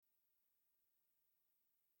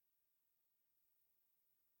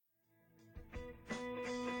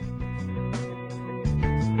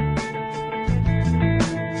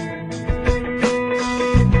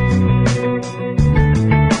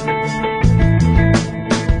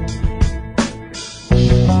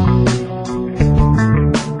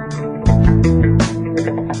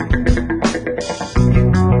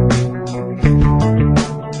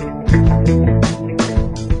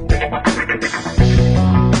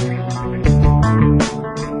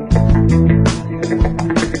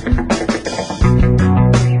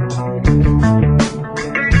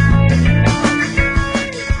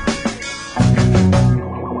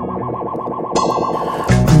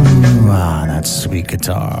sweet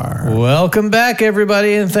guitar. Welcome back,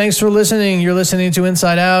 everybody, and thanks for listening. You're listening to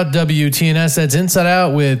Inside Out, WTNS. That's Inside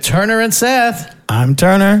Out with Turner and Seth. I'm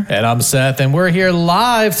Turner. And I'm Seth, and we're here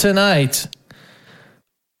live tonight.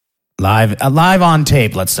 Live on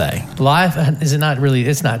tape, let's say. Live? Is it not really?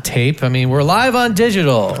 It's not tape. I mean, we're live on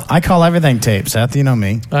digital. I call everything tape, Seth. You know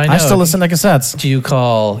me. I know. I still listen to cassettes. Do you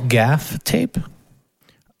call gaff tape?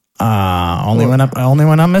 Only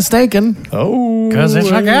when I'm mistaken. Oh, because it's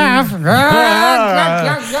a gaff.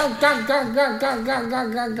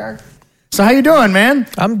 So how you doing, man?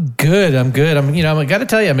 I'm good. I got to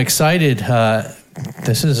tell you, I'm excited.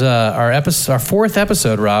 This is our fourth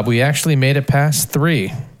episode, Rob. We actually made it past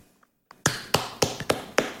 3.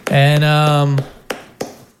 And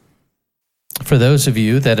for those of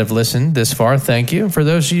you that have listened this far, thank you. For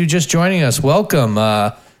those of you just joining us, welcome.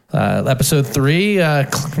 Episode 3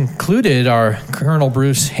 concluded our Colonel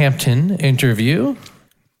Bruce Hampton interview.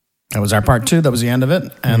 That was our part 2. That was the end of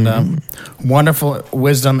it. And wonderful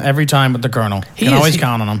wisdom every time with the Colonel. You can always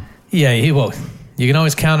count on him. Yeah, you can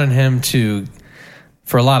always count on him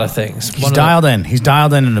for a lot of things. He's dialed in. He's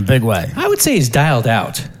dialed in a big way. I would say he's dialed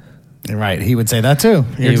out. You're right. He would say that too.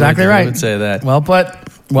 You're exactly right. He would say that. Well put.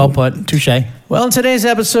 Well put. Touche. Well, in today's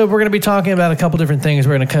episode, we're going to be talking about a couple different things.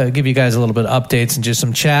 We're going to give you guys a little bit of updates and just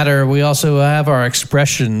some chatter. We also have our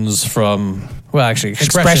expressions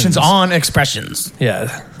on expressions.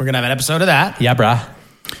 Yeah. We're going to have an episode of that. Yeah, brah.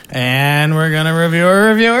 And we're going to review a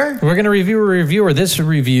reviewer. We're going to review a reviewer. This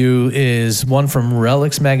review is one from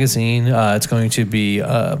Relics Magazine. It's going to be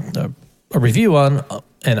a review on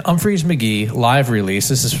an Umphrey's McGee live release.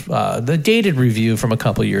 This is the dated review from a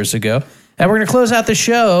couple years ago. And we're going to close out the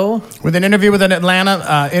show with an interview with an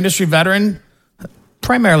Atlanta industry veteran,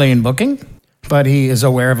 primarily in booking, but he is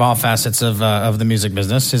aware of all facets of the music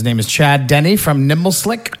business. His name is Chad Denny from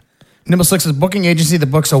Nimbleslick. Nimbleslick is a booking agency that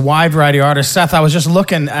books a wide variety of artists. Seth, I was just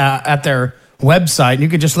looking at their website, and you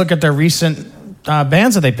could just look at their recent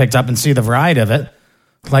bands that they picked up and see the variety of it,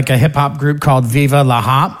 like a hip-hop group called Viva La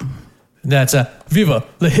Hop. That's a Viva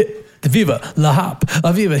La Hip, the Viva La Hop,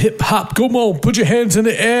 a Viva Hip Hop. Come on, put your hands in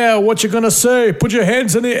the air. What you gonna say? Put your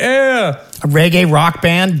hands in the air. A reggae rock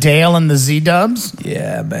band, Dale and the Z-Dubs.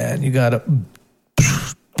 Yeah, man, you gotta.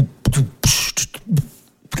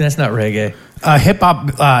 That's not reggae. A hip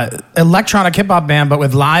hop, electronic hip hop band, but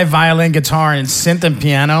with live violin, guitar, and synth and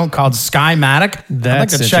piano called Skymatic. I'd like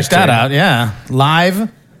to check that out. Yeah,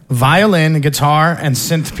 live violin, guitar, and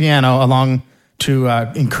synth piano along.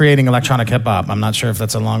 In creating electronic hip hop. I'm not sure if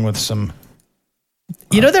that's along with some.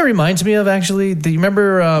 That reminds me of actually. Do you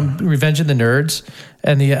remember Revenge of the Nerds?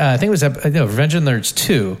 And I think it was Revenge of the Nerds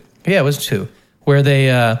 2. Yeah, it was 2, where they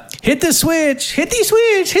hit the switch, and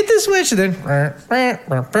then.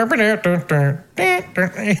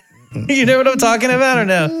 You know what I'm talking about or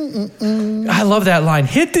no? I love that line.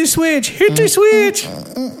 Hit the switch.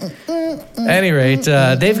 At any rate,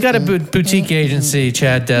 they've got a boutique agency.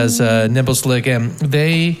 Chad does Nimbleslick, and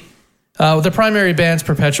their primary band's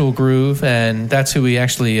Perpetual Groove, and that's who we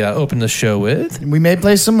actually opened the show with. We may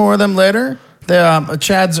play some more of them later.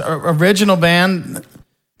 Chad's original band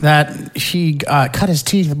that he cut his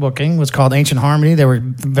teeth booking was called Ancient Harmony. They were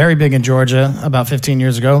very big in Georgia about 15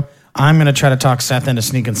 years ago. I'm going to try to talk Seth into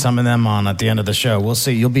sneaking some of them on at the end of the show. We'll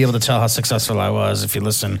see. You'll be able to tell how successful I was if you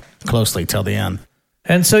listen closely till the end.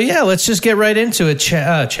 And so, yeah, let's just get right into it.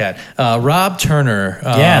 Chad. Rob Turner.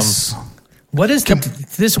 Yes. What is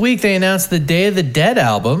this week? They announced the Day of the Dead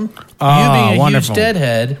album. Oh, you being a wonderful. huge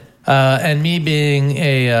Deadhead, and me being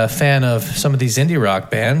a fan of some of these indie rock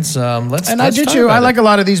bands. I like a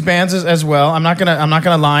lot of these bands as well. I'm not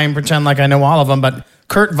gonna lie and pretend like I know all of them, but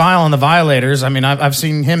Kurt Vile and the Violators. I mean, I've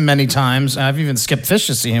seen him many times. I've even skipped Fish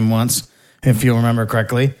to see him once, if you'll remember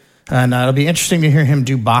correctly. And it'll be interesting to hear him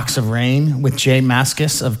do Box of Rain with Jay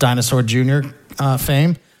Mascis of Dinosaur Jr.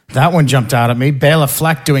 Fame. That one jumped out at me. Bela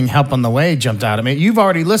Fleck doing Help on the Way jumped out at me. You've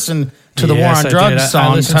already listened to the War on Drugs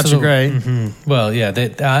song, Touch of Grey. Mm-hmm. Well,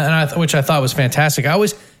 yeah, which I thought was fantastic.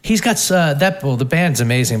 He's got the band's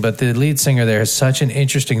amazing, but the lead singer there has such an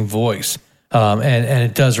interesting voice, and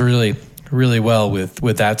it does really, really well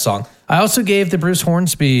with that song. I also gave the Bruce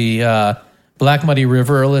Hornsby Black Muddy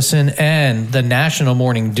River a listen, and the National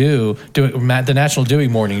Morning Dew, the National Dewey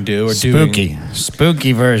Morning Dew, or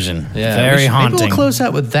spooky version. Yeah, very haunting. Maybe we'll close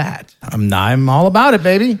out with that. I'm all about it,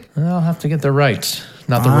 baby. I'll have to get the rights,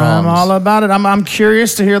 not the wrongs. I'm all about it. I'm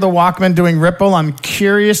curious to hear the Walkmen doing Ripple. I'm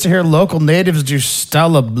curious to hear local natives do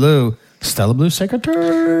Stella Blue. Stella Blue, Sacred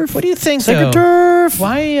Turf. What do you think, Sacred Turf.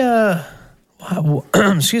 Why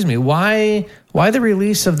excuse me, why Why the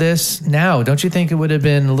release of this now? Don't you think it would have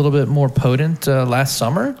been a little bit more potent last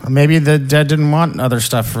summer? Maybe the Dead didn't want other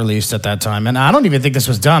stuff released at that time. And I don't even think this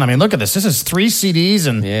was done. I mean, look at this. This is 3 CDs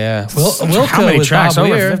and how many tracks? Bob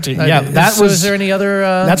Over Weir. 50. Yeah, Is there any other?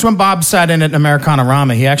 That's when Bob sat in at Americana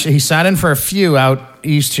Rama. He sat in for a few out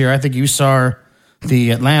east here. I think you saw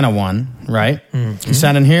the Atlanta one, right? Mm-hmm. He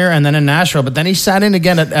sat in here and then in Nashville. But then he sat in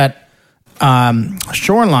again at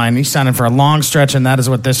Shoreline. He sat in for a long stretch, and that is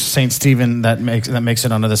what this St. Stephen that makes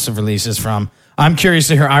it onto this release is from. I'm curious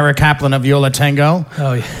to hear Ira Kaplan of Yola Tango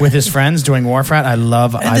with his friends doing Warfrat. I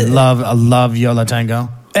love Yola Tango.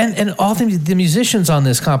 And all the musicians on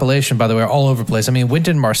this compilation, by the way, are all over the place. I mean,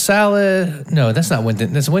 Wynton Marsalis. No, that's not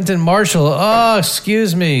Wynton. That's Wynton Marshall. Oh,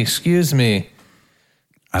 excuse me.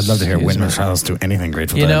 I'd love to hear Wynton Marsalis do anything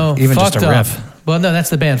Grateful Dead. Even just a riff. Well, no, that's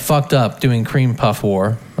the band Fucked Up doing Cream Puff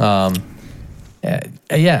War. So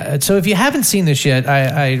if you haven't seen this yet,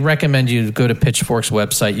 I recommend you go to Pitchfork's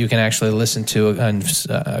website. You can actually listen to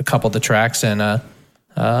a couple of the tracks. And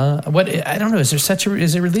what I don't know, is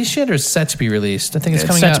it released yet or is it set to be released? I think it's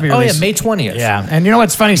coming out. Oh yeah, May 20th. Yeah, and you know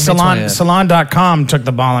what's funny? Salon.com took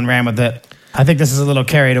the ball and ran with it. I think this is a little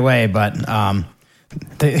carried away, but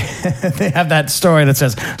they have that story that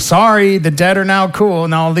says, "Sorry, the Dead are now cool."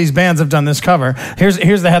 And all these bands have done this cover. Here's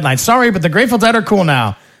the headline: "Sorry, but the Grateful Dead are cool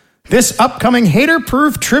now. This upcoming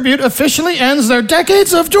hater-proof tribute officially ends their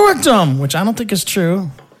decades of dorkdom," which I don't think is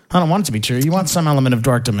true. I don't want it to be true. You want some element of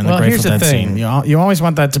dorkdom in the Grateful Dead scene. You always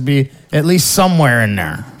want that to be at least somewhere in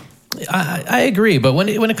there. I agree, but when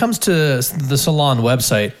it comes to the Salon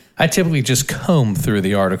website, I typically just comb through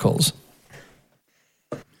the articles.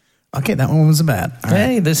 Okay, that one wasn't bad.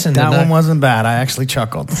 Hey, listen. That one wasn't bad. I actually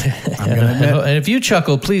chuckled. I'm going to admit. And if you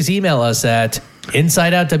chuckled, please email us at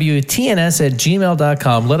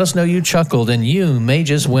insideoutwtns@gmail.com. Let us know you chuckled, and you may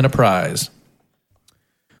just win a prize.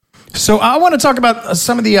 So I want to talk about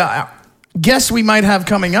some of the guests we might have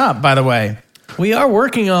coming up, by the way. We are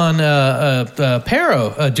working on a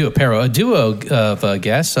duo of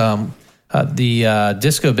guests. The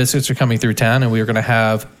Disco Biscuits are coming through town, and we are going to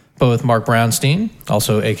have both Mark Brownstein,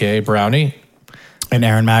 also a.k.a. Brownie, and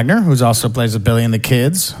Aaron Magner, who also plays with Billy and the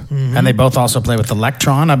Kids. Mm-hmm. And they both also play with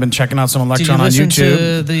Electron. I've been checking out some Electron on YouTube. Did you listen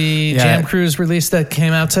to the Jam Cruise release that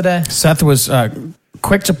came out today? Seth was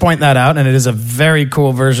quick to point that out, and it is a very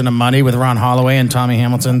cool version of Money with Ron Holloway and Tommy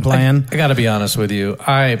Hamilton playing. I got to be honest with you.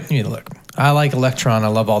 Look, I like Electron. I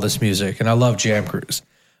love all this music, and I love Jam Cruise.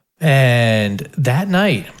 And that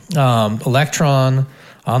night, Electron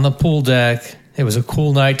on the pool deck, it was a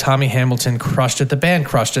cool night. Tommy Hamilton crushed it. The band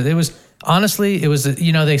crushed it. It was... Honestly, it was,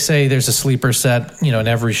 they say there's a sleeper set, in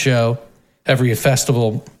every show, every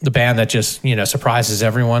festival, the band that just, surprises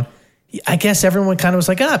everyone. I guess everyone kind of was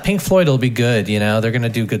like, Pink Floyd will be good, they're going to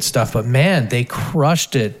do good stuff. But man, they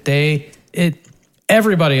crushed it.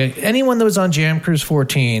 Everybody, anyone that was on Jam Cruise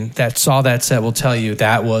 14 that saw that set will tell you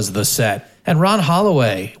that was the set. And Ron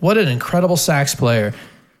Holloway, what an incredible sax player.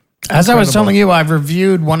 As I was telling you, I've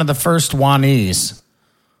reviewed one of the first Juanees.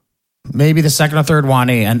 Maybe the second or third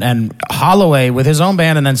Juanee, and Holloway with his own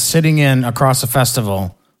band and then sitting in across the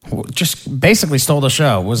festival just basically stole the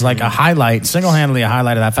show. Was like a highlight, single-handedly a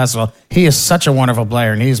highlight of that festival. He is such a wonderful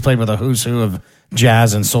player, and he's played with a who's who of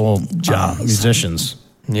jazz and soul musicians.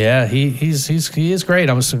 Yeah, he is great.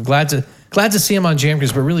 I was glad to see him on Jam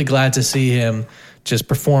Cruise, but really glad to see him just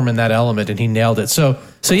perform in that element, and he nailed it. So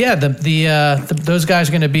yeah, those guys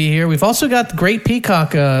are going to be here. We've also got the Great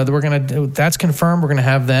Peacock that's confirmed. We're going to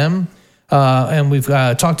have them, and we've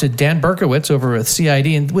talked to Dan Berkowitz over at CID,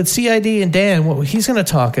 and with CID and Dan, what he's going to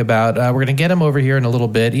talk about. We're going to get him over here in a little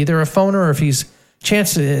bit, either a phone or if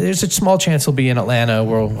there's a small chance he'll be in Atlanta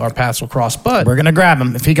where our paths will cross. But we're going to grab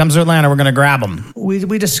him if he comes to Atlanta. We're going to grab him.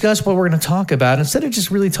 We discussed what we're going to talk about instead of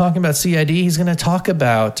just really talking about CID. He's going to talk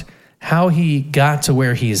about how he got to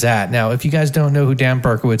where he's at. Now, if you guys don't know who Dan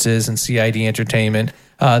Berkowitz is and CID Entertainment,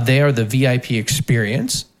 they are the VIP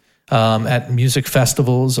experience at music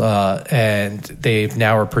festivals, and they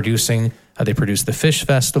now are producing. They produce the Fish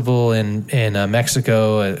Festival in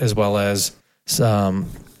Mexico, as well as some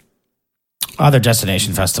other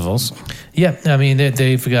destination festivals. Yeah, I mean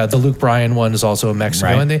they've got the Luke Bryan one is also in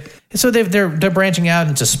Mexico, right. And they're branching out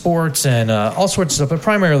into sports and all sorts of stuff, but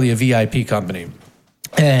primarily a VIP company.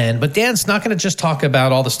 But Dan's not going to just talk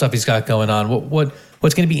about all the stuff he's got going on.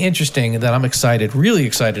 What's going to be interesting that I'm really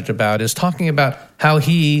excited about is talking about how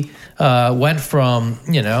he went from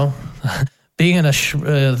being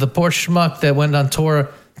the poor schmuck that went on tour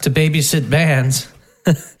to babysit bands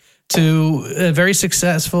to a very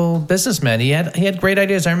successful businessman. He had great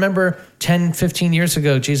ideas. I remember 10, 15 years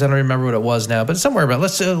ago. Geez, I don't remember what it was now, but somewhere about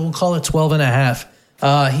we'll call it 12 and a half.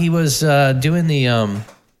 He was doing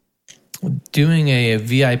a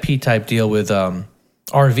VIP type deal with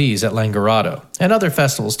RVs at Langerado and other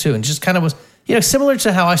festivals too, and just kind of was similar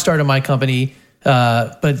to how I started my company.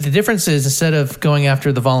 But the difference is, instead of going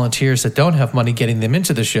after the volunteers that don't have money, getting them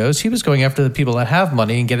into the shows, he was going after the people that have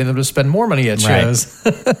money and getting them to spend more money at shows.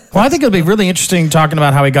 Well, I think it'll be really interesting talking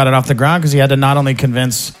about how he got it off the ground, because he had to not only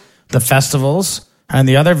convince the festivals and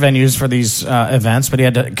the other venues for these events, but he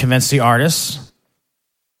had to convince the artists.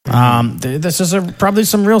 This is probably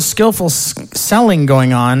some real skillful selling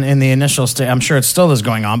going on in the initial stage. I'm sure it still is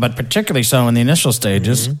going on, but particularly so in the initial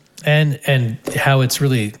stages. Mm-hmm. And how it's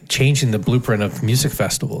really changing the blueprint of music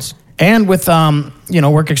festivals. And with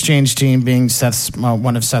Work Exchange Team being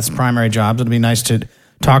one of Seth's primary jobs, it'd be nice to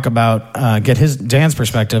talk about get Dan's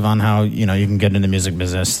perspective on how you can get into the music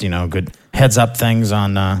business. Good heads up things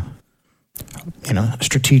on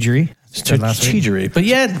strategery. Strategery. But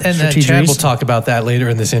Chad will talk about that later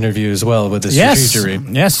in this interview as well with the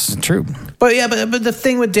strategery. Yes, true. But the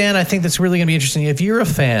thing with Dan, I think that's really going to be interesting. If you're a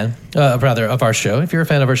fan, of our show,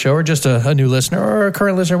 or just a new listener or a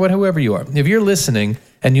current listener, whoever you are, if you're listening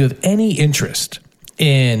and you have any interest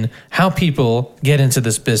in how people get into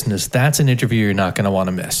this business, that's an interview you're not going to want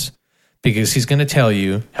to miss, because he's going to tell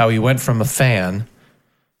you how he went from a fan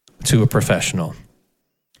to a professional.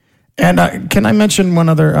 And can I mention one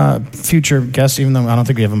other future guest, even though I don't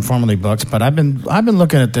think we have him formally booked, but I've been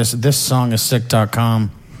looking at this song is sick.com.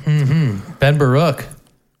 Mm-hmm. Ben Baruch.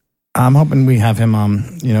 I'm hoping we have him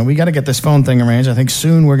we got to get this phone thing arranged. I think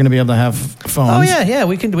soon we're going to be able to have phones. Oh yeah,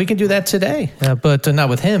 we can do that today. But not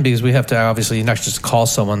with him, because we have to obviously not just call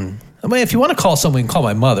someone. I mean, if you want to call someone, you can call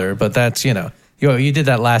my mother, but that's, you did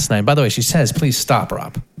that last night. By the way, she says, please stop,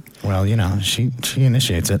 Rob. Well, she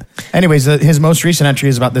initiates it. Anyways, his most recent entry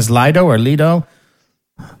is about this Lido.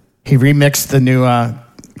 He remixed the new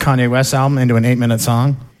Kanye West album into an 8-minute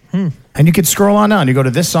song. And you could scroll on down. You go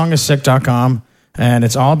to thissongissick.com, and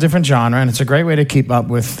it's all different genre, and it's a great way to keep up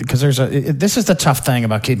with, because this is the tough thing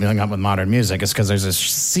about keeping up with modern music, is because there's a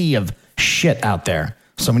sea of shit out there.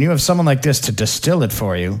 So when you have someone like this to distill it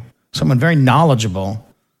for you, someone very knowledgeable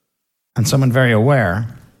and someone very aware,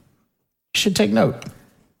 you should take note.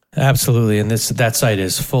 Absolutely, and that site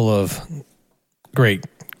is full of great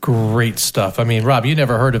stuff. I mean, Rob, you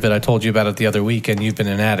never heard of it. I told you about it the other week, and you've been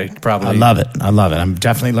an addict, probably. I love it. I'm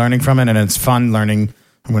definitely learning from it, and it's fun learning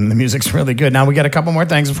when the music's really good. Now we got a couple more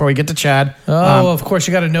things before we get to Chad. Oh, of course,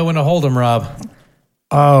 you got to know when to hold them, Rob.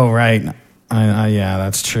 Oh, right. Yeah,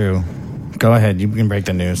 that's true. Go ahead. You can break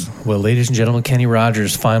the news. Well, ladies and gentlemen, Kenny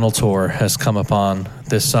Rogers' final tour has come upon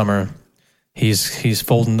this summer. He's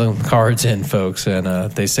folding the cards in, folks,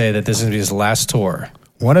 and they say that this is going to be his last tour.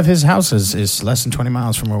 One of his houses is less than 20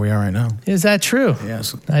 miles from where we are right now. Is that true?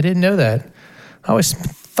 Yes. I didn't know that. I always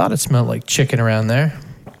thought it smelled like chicken around there.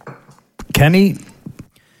 Kenny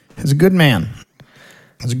is a good man.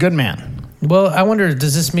 Well, I wonder,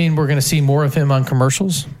 does this mean we're going to see more of him on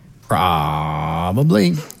commercials?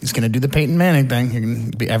 Probably. He's going to do the Peyton Manning thing. He's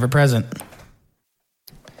going to be ever present.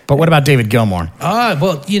 But what about David Gilmour?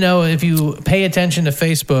 Well, if you pay attention to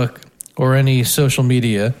Facebook or any social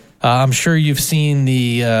media, I'm sure you've seen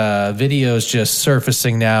the videos just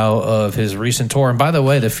surfacing now of his recent tour. And by the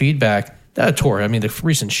way, the feedback, the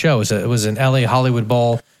recent show was an LA Hollywood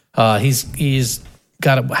Bowl. He's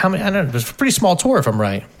got it was a pretty small tour, if I'm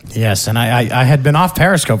right. Yes, and I had been off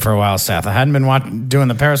Periscope for a while, Seth. I hadn't been doing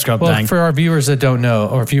the Periscope thing. For our viewers that don't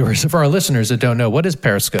know, for our listeners that don't know, what is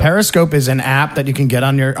Periscope? Periscope is an app that you can get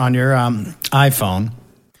on your iPhone,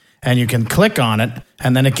 and you can click on it,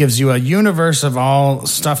 and then it gives you a universe of all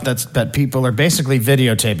stuff that people are basically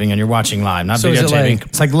videotaping, and you're watching live, not videotaping.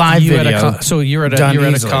 It's like live video. So you're at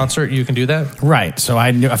a concert, you can do that? Right. So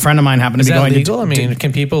a friend of mine happened to be going legal?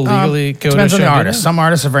 Can people legally go to depends a show? On the artist. Some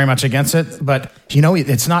artists are very much against it, but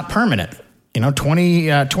it's not permanent.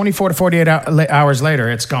 24 to 48 hours later,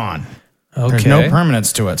 it's gone. Okay. There's no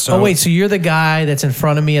permanence to it. So so you're the guy that's in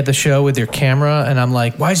front of me at the show with your camera, and I'm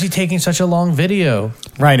like, why is he taking such a long video?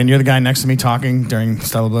 Right, and you're the guy next to me talking during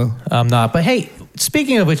Stella Blue? I'm not. But hey,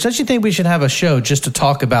 speaking of which, don't you think we should have a show just to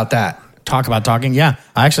talk about that? Talk about talking? Yeah.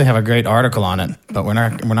 I actually have a great article on it, but we're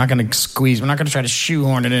not going to try to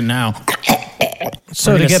shoehorn it in now.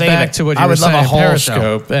 So to get back to what you were saying, love a whole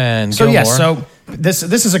Periscope show. And so yes, so this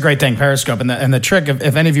is a great thing, Periscope, and the trick,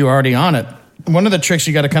 if any of you are already on it, one of the tricks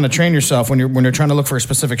you got to kind of train yourself when you're trying to look for a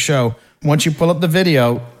specific show. Once you pull up the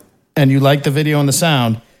video and you like the video and the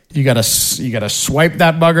sound, you got to swipe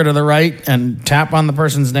that bugger to the right and tap on the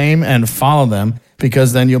person's name and follow them,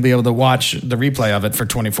 because then you'll be able to watch the replay of it for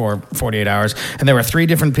 48 hours. And there were 3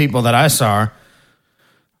 different people that I saw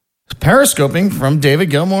periscoping from David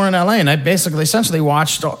Gilmour in LA, and I basically essentially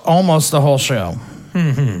watched almost the whole show.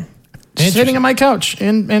 Sitting on my couch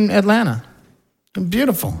in Atlanta.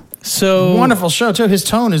 Beautiful. So wonderful show too. His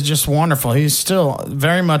tone is just wonderful. He's still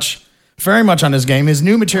very much on his game. His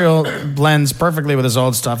new material blends perfectly with his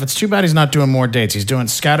old stuff. It's too bad he's not doing more dates. He's doing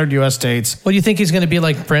scattered U.S. dates. Well, do you think he's going to be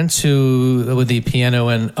like Prince, who with the piano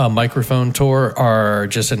and a microphone tour are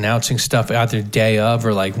just announcing stuff either day of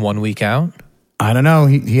or like 1 week out? I don't know.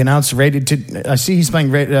 He announced I see he's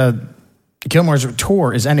playing. Gilmour's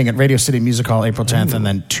tour is ending at Radio City Music Hall April 10th, and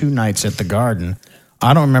then 2 nights at the Garden.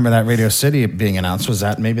 I don't remember that Radio City being announced.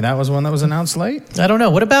 Maybe that was one that was announced late? I don't know.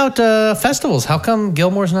 What about festivals? How come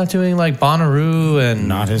Gilmour's not doing like Bonnaroo and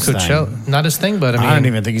not his Coachella? thing? Not his thing, but I don't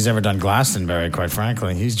even think he's ever done Glastonbury, quite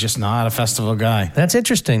frankly. He's just not a festival guy. That's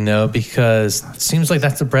interesting, though, because it seems like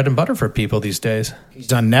that's the bread and butter for people these days. He's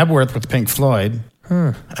done Nebworth with Pink Floyd.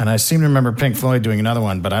 And I seem to remember Pink Floyd doing another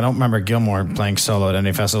one, but I don't remember Gilmour playing solo at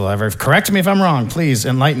any festival ever. Correct me if I'm wrong. Please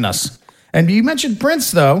enlighten us. And you mentioned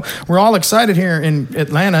Prince, though. We're all excited here in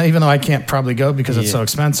Atlanta, even though I can't probably go because it's so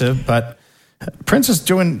expensive. But Prince is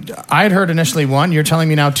doing, I had heard initially 1. You're telling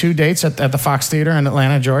me now 2 dates at the Fox Theater in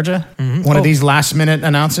Atlanta, Georgia. One of these last-minute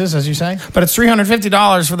announces, as you say. But it's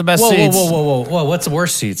 $350 for the best seats. Whoa. What's the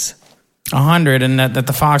worst seats? 100, and at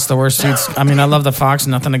the Fox, the worst seats. I mean, I love the Fox,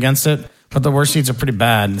 nothing against it. But the worst seats are pretty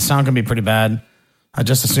bad. The sound can be pretty bad. I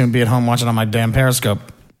just assume be at home watching on my damn Periscope.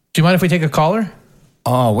 Do you mind if we take a caller?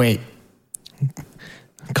 Oh, wait.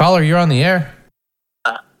 Caller, you're on the air.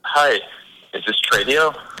 Hi. Is this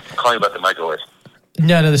Tradio? I'm calling about the microwave.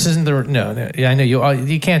 No, this isn't the... No. Yeah, I know.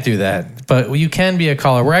 You can't do that. But you can be a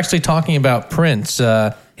caller. We're actually talking about Prince.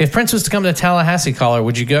 If Prince was to come to Tallahassee, caller,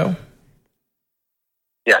 would you go?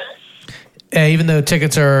 Yes. Even though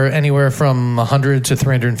tickets are anywhere from $100 to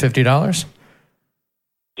 $350?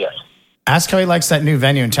 Yes. Ask how he likes that new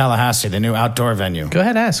venue in Tallahassee, the new outdoor venue. Go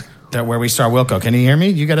ahead, ask. That where we saw Wilco. Can you hear me?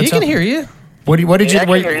 You got to tell. He can hear you. What did you? I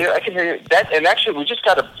can hear you. I can hear you. And actually, we just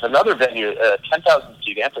got another venue, 10,000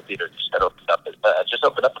 seat amphitheater just opened up. Just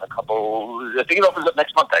opened up in a couple. I think it opens up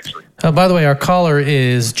next month, actually. Oh, by the way, our caller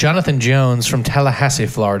is Jonathan Jones from Tallahassee,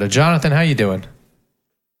 Florida. Jonathan, how you doing?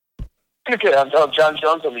 Good. I'm John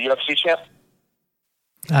Jones. I'm the UFC champ.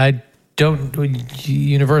 I don't.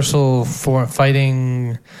 Universal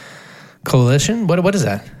Fighting Coalition. What is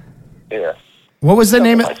that? Yeah. What was the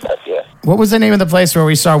name? Like that, yeah. What was the name of the place where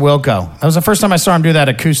we saw Wilco? That was the first time I saw him do that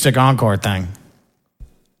acoustic encore thing.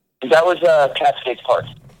 That was Cascades Park.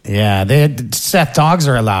 Yeah, they had Seth. Dogs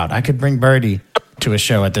are allowed. I could bring Birdie to a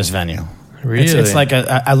show at this venue. Really? It's like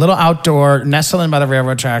a little outdoor, nestled in by the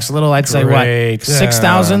railroad tracks. A little, I'd say, Great. what?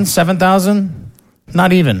 6,000, 7,000?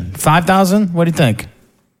 Not even 5,000. What do you think?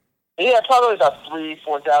 Yeah, probably about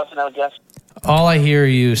 3,000-4,000, I would guess. All I hear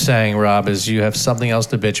you saying, Rob, is you have something else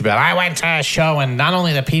to bitch about. I went to a show and not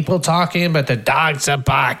only the people talking, but the dogs are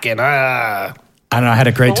barking. I don't know. I had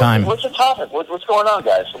a great time. What's the topic? What's going on,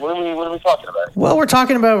 guys? What are we talking about? Well, we're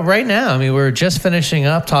talking about right now. I mean, we're just finishing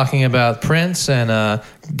up talking about Prince and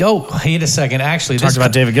wait a second. Actually, Talked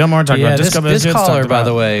about David Gilmour. Talked about Disco this Biscuits. caller, by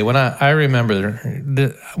the way, when I remember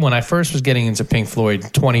when I first was getting into Pink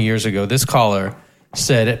Floyd 20 years ago, this caller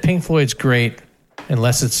said Pink Floyd's great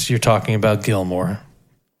unless you're talking about Gilmour.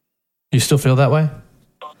 You still feel that way?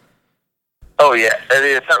 Oh yeah, I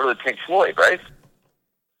mean, it's not really Pink Floyd, right?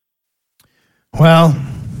 Well,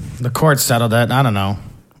 the court settled that. I don't know.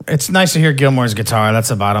 It's nice to hear Gilmour's guitar. That's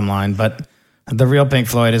the bottom line. But the real Pink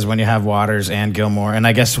Floyd is when you have Waters and Gilmour. And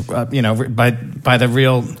I guess, by the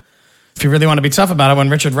real, if you really want to be tough about it, when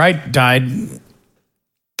Richard Wright died,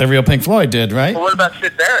 the real Pink Floyd did, right? Well, what about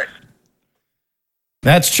Sid Barrett?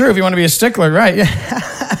 That's true. If you want to be a stickler, right?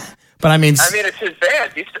 But I mean, it's his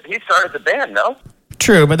band. He started the band, no?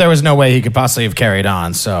 True, but there was no way he could possibly have carried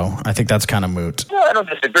on. So I think that's kind of moot. No, I don't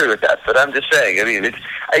disagree with that, but I'm just saying. I mean,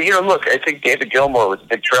 look, I think David Gilmour was a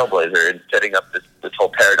big trailblazer in setting up this whole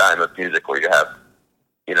paradigm of music where you have,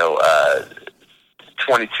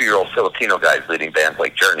 22-year-old Filipino guys leading bands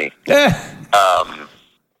like Journey. That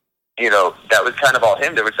was kind of all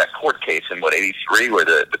him. There was that court case in 83 where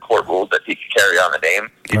the court ruled that he could carry on the name,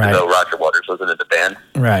 even though Roger Waters wasn't in the band.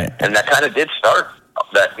 Right. And that kind of did start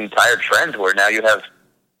that entire trend where now you have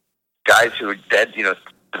guys who are dead, 3 or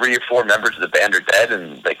 4 members of the band are dead,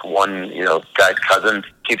 and like one, guy's cousin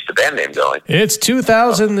keeps the band name going. It's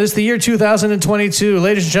 2000. It's the year 2022.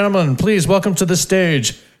 Ladies and gentlemen, please welcome to the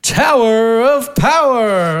stage Tower of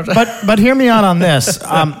Power. But hear me out on this.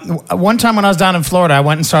 One time when I was down in Florida, I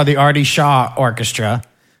went and saw the Artie Shaw Orchestra.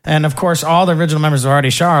 And, of course, all the original members of Artie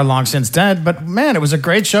Shaw are long since dead. But, man, it was a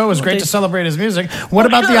great show. It was great to celebrate his music. What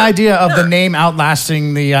about the idea of the name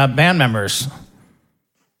outlasting the band members?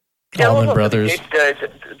 Allman Brothers.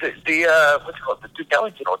 The what's it called? The Duke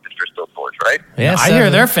Ellington Orchestra still tours, right? Yeah, I hear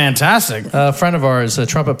they're fantastic. A friend of ours, a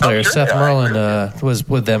trumpet player, Seth Merlin, was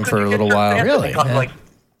with them for a little while. Really?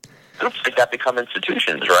 Groups like that become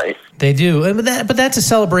institutions, right? They do, but that's a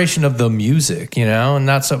celebration of the music, and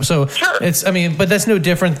not so. So sure. It's, but that's no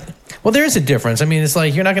different. Well, there is a difference. It's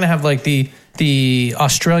like you're not going to have like the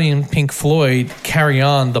Australian Pink Floyd carry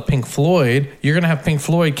on the Pink Floyd. You're going to have Pink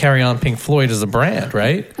Floyd carry on Pink Floyd as a brand,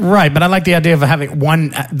 right? Right, but I like the idea of having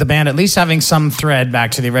the band at least having some thread back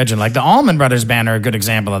to the original. Like the Allman Brothers Band are a good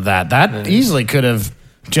example of that. That easily could have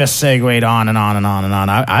just segued on and on and on and on,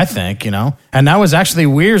 I think, And that was actually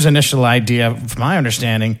Weir's initial idea, from my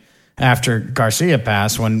understanding, after Garcia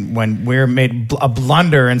passed, when Weir made a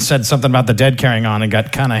blunder and said something about the Dead carrying on and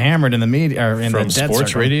got kind of hammered in the media. Or in From the Dead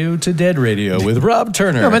sports circle. radio to Dead radio with Rob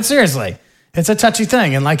Turner. No, but seriously, it's a touchy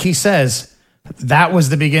thing. And like he says, that was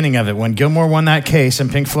the beginning of it. When Gilmour won that case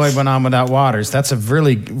and Pink Floyd went on without Waters, that's a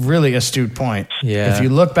really, really astute point. Yeah. If you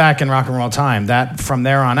look back in rock and roll time, that from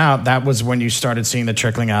there on out, that was when you started seeing the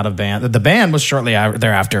trickling out of band. The band was shortly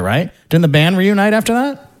thereafter, right? Didn't the band reunite after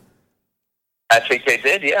that? I think they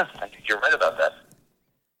did, yeah. I think you're right about that.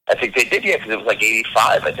 I think they did, yeah, because it was like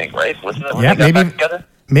 85, I think, right? Wasn't it when they got back together?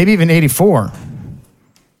 Maybe even 84.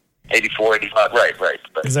 84, 85, right.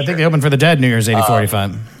 Because I think they opened for the Dead New Year's 84,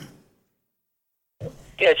 85.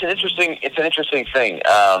 Yeah, it's an interesting thing.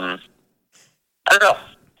 I don't know.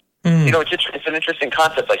 It's an interesting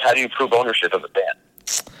concept. Like, how do you prove ownership of a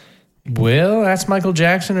band? Well, ask Michael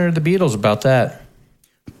Jackson or the Beatles about that.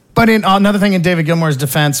 But another thing in David Gilmour's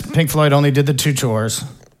defense, Pink Floyd only did the 2 tours.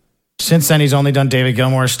 Since then, he's only done David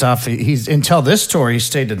Gilmour stuff. He's until this tour, he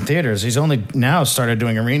stayed in theaters. He's only now started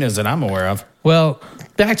doing arenas that I'm aware of. Well,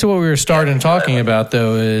 back to what we were starting talking about,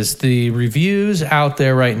 though, is the reviews out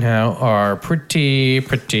there right now are pretty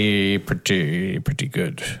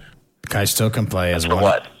good. Guy still can play as well.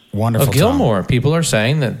 What? Wonderful. Gilmour. People are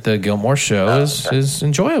saying that the Gilmour show is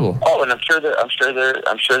enjoyable. Oh, and I'm sure they're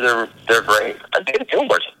great. David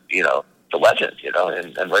Gilmour's, the legend,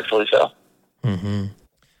 and rightfully so. Mm-hmm.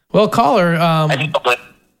 Well, caller. I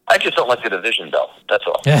just don't like the division, though. That's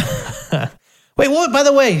all. Yeah. Wait, what? By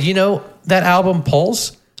the way, that album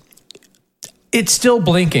Pulse? It's still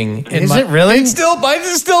blinking. Is it really? It's still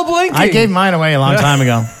blinking. I gave mine away a long time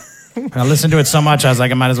ago. I listened to it so much, I was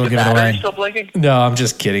like, I might as well give it away. Still blinking? No, I'm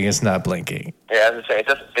just kidding. It's not blinking. Yeah, I was going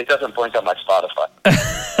to say, it doesn't blink on my Spotify.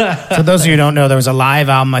 For those of you who don't know, there was a live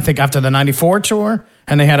album, I think, after the 94 tour,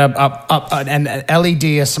 and they had an LED,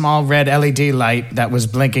 a small red LED light that was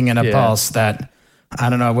blinking in a pulse that, I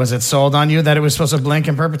don't know, was it sold on you that it was supposed to blink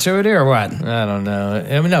in perpetuity or what? I don't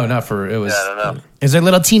know. No, not for, it was. Yeah, I don't know. Is there a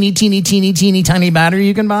little teeny tiny battery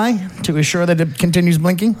you can buy to assure that it continues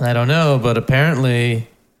blinking? I don't know, but apparently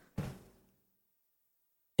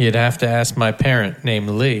you'd have to ask my parent named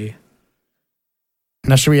Lee.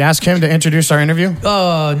 Now, should we ask him to introduce our interview?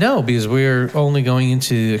 No, because we're only going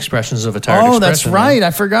into expressions of a tired expression. Oh, that's right. I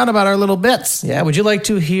forgot about our little bits. Yeah, would you like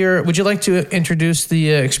to introduce the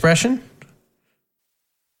expression?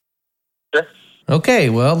 Sure. Okay,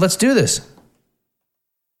 well, let's do this.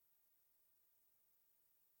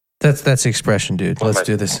 That's the expression, dude. Let's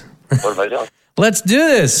do this. What am I doing? Let's do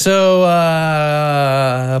this. So,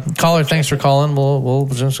 caller, thanks for calling. I'm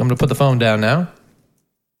going to put the phone down now.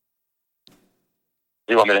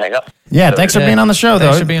 You want me to hang up? Yeah, thanks for being on the show, though.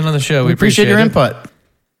 Thanks for being on the show. We appreciate your input.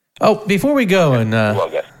 Oh, before we go, and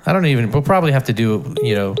we'll probably have to do,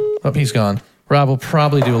 he's gone. Rob will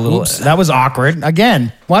probably do a little. Oops, that was awkward.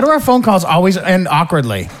 Again, why do our phone calls always end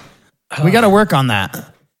awkwardly? We got to work on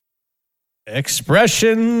that.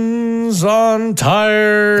 Expressions on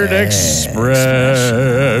Tired Expression.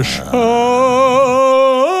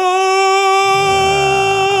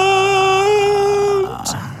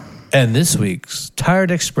 And this week's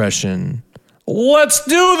Tired Expression. Let's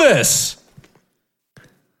do this.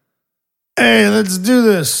 Hey, let's do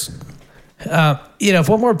this. If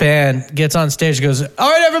one more band gets on stage and goes, all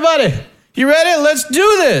right, everybody, you ready? Let's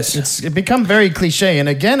do this. It become very cliche. And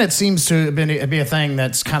again, it seems to be a thing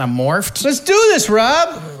that's kind of morphed. Let's do this,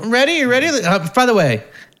 Rob. Ready? You ready? By the way,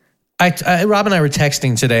 Rob and I were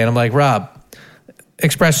texting today, and I'm like, Rob,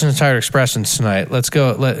 expressions, tired expressions tonight. Let's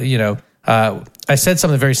go. I said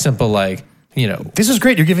something very simple like, This is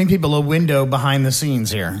great. You're giving people a window behind the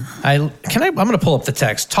scenes here. I'm going to pull up the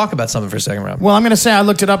text. Talk about something for a second, Rob. Well, I'm going to say I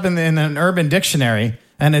looked it up in an Urban Dictionary.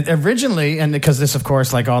 And it originally, and because this, of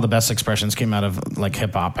course, like all the best expressions came out of like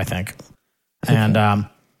hip hop, I think. And,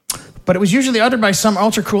 but it was usually uttered by some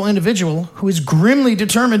ultra cool individual who is grimly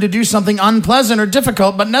determined to do something unpleasant or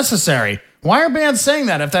difficult, but necessary. Why are bands saying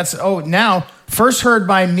that? If that's, now first heard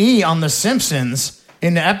by me on The Simpsons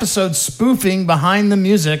in the episode spoofing Behind the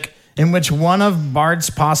Music, in which one of Bart's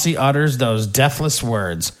posse utters those deathless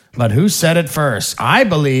words. But who said it first? I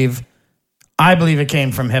believe it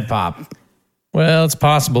came from hip hop. Well, it's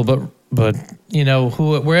possible, but you know,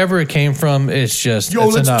 wherever it came from, it's just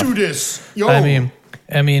let's enough. do this. Yo,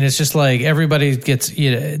 I mean, it's just like everybody gets,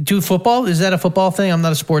 do football. Is that a football thing? I'm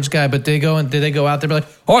not a sports guy, but they go out there, be like,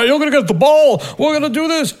 all right, you're going to get the ball. We're going to do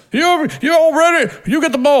this. You're all ready. You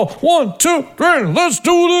get the ball. 1, 2, 3, let's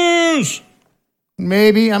do this.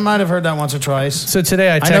 Maybe. I might have heard that once or twice. So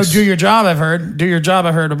today I know do your job, I've heard. Do your job,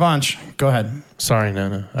 I heard a bunch. Go ahead. Sorry,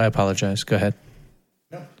 no. I apologize. Go ahead.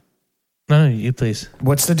 No, you please.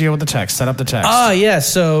 What's the deal with the text? Set up the text. Yeah.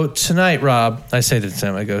 So tonight, Rob, I say to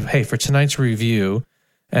them, I go, hey, for tonight's review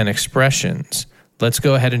and expressions, let's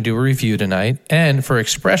go ahead and do a review tonight. And for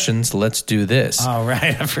expressions, let's do this. Oh,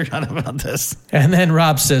 right. I forgot about this. And then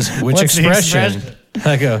Rob says, which expression?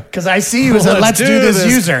 I go, because I see you as a let's do this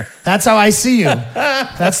user. That's how I see you.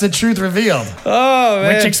 That's the truth revealed. Oh,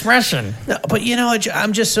 man. Which expression? No, but you know,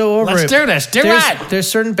 I'm just so over let's it. Do this. There's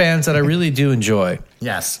certain bands that I really do enjoy.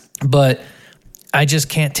 Yes. But I just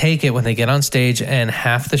can't take it when they get on stage and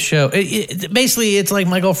half the show. Basically, it's like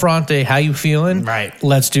Michael Fronte. How you feeling? Right.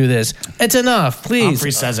 Let's do this. It's enough, please.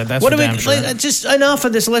 Humphrey says it. That's what do we? Sure. Just enough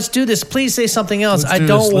of this. Let's do this. Please say something else. I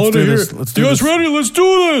don't want to hear. You guys ready? Let's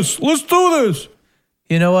do this. Let's do this.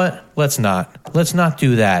 You know what? Let's not. Let's not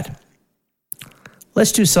do that.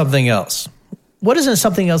 Let's do something else. What isn't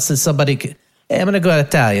something else that somebody could... I'm going to go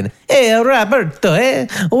Italian. Hey, Roberto,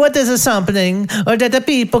 what is something or that the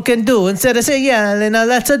people can do instead of say,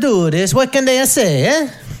 let's do this? What can they say,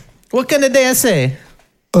 What can they say?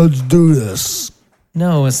 Let's do this.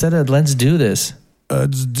 No, instead of let's do this.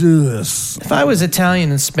 Let's do this. If I was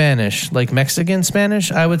Italian and Spanish, like Mexican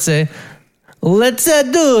Spanish, I would say, let's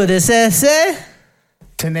do this,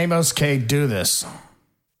 Tenemos que do this.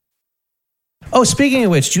 Oh, speaking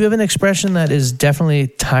of which, do you have an expression that is definitely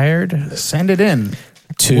tired? Send it in.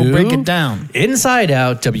 We'll break it down.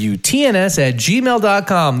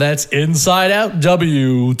 InsideOutWTNS@gmail.com. That's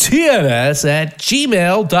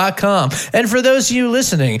InsideOutWTNS@gmail.com. And for those of you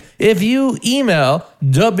listening, if you email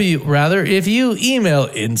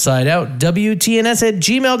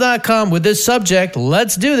InsideOutWTNS@gmail.com with this subject,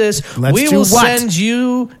 let's do this, we will send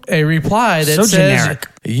you a reply that says generic.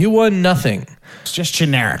 You won nothing. It's just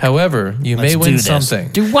generic. However, you may win something.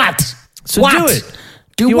 Do what? So do it.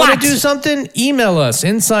 Do you what? want to do something? Email us,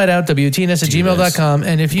 InsideOutWTNS@gmail.com.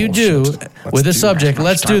 And if you do, with the subject,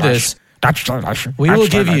 let's do this, we will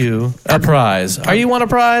give you a prize. Are you want a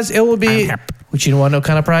prize? It will be... Would you want to know what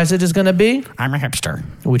kind of prize it is going to be? I'm a hipster.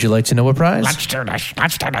 Would you like to know what prize? Let's do this.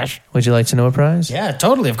 Would you like to know what prize? Yeah,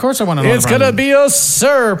 totally. Of course I want to know. It's going to be a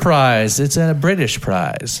surprise. It's a British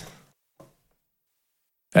prize.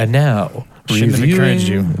 And now...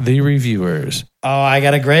 reviewing the reviewers. Oh, I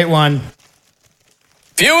got a great one.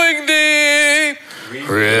 Viewing the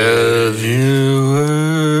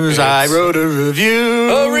reviewers. I wrote a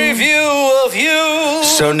review. A review of you.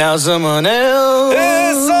 So now someone else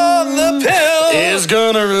is on the pill. Is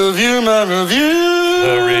gonna review my review.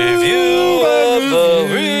 A review of the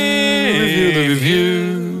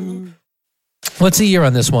review. What's the year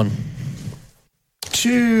on this one?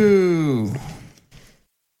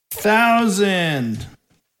 2000.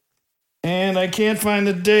 And I can't find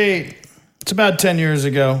the date. It's about 10 years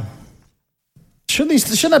ago. Shouldn't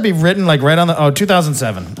that be written like right on the... Oh,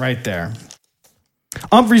 2007. Right there.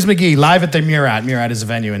 Humphreys McGee, live at the Murat. Murat is a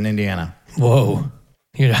venue in Indiana. Whoa.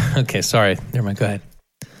 Okay, sorry. Never mind. Go ahead.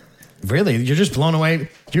 Really? You're just blown away?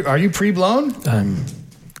 Are you pre-blown?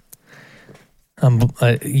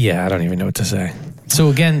 Yeah, I don't even know what to say. So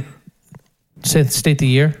again, state the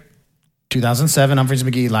year. 2007, Humphreys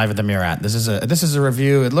McGee, live at the Murat. This is a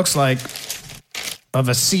review. It looks like of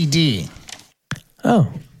a CD.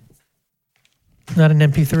 Oh, not an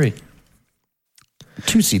MP3.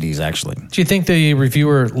 2 CDs, actually. Do you think the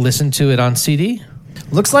reviewer listened to it on CD?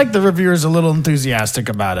 Looks like the reviewer's a little enthusiastic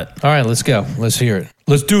about it. All right, let's go. Let's hear it.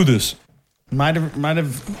 Let's do this. Might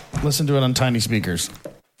have listened to it on tiny speakers.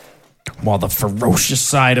 While the ferocious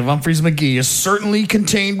side of Humphreys McGee is certainly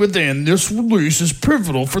contained within, this release is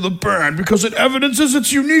pivotal for the band because it evidences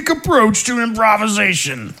its unique approach to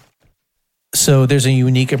improvisation. So there's a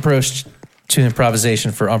unique approach to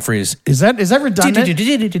improvisation for Humphreys. Is that redundant?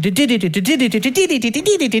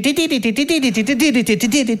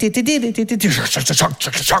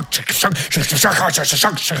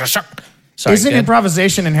 Sorry, isn't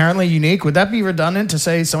improvisation inherently unique? Would that be redundant to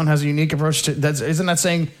say someone has a unique approach to that? Isn't that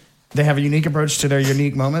saying they have a unique approach to their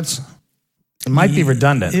unique moments? It might be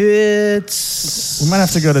redundant. We might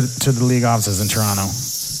have to go to the league offices in Toronto.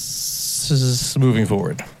 moving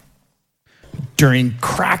forward. During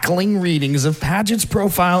crackling readings of Padgett's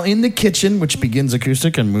profile in the kitchen, which begins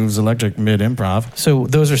acoustic and moves electric mid-improv. So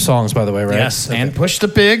those are songs, by the way, right? Yes, okay. And Push the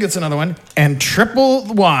Pig, that's another one. And Triple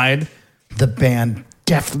Wide, the band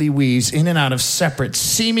deftly weaves in and out of separate,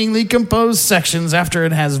 seemingly composed sections after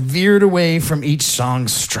it has veered away from each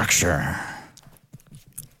song's structure.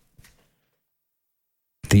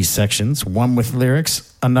 These sections, one with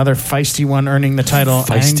lyrics, another feisty one earning the title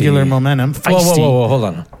Angular Momentum. Feisty. Whoa, hold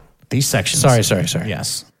on. These sections. Sorry.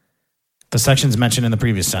 Yes. The sections mentioned in the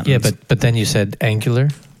previous sentence. Yeah, but then you said angular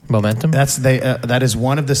momentum? That is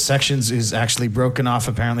one of the sections is actually broken off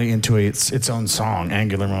apparently into its own song,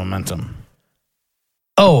 Angular Momentum.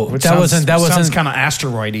 Oh, that sounds kind of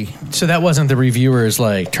asteroidy. So that wasn't the reviewer's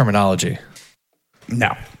like terminology.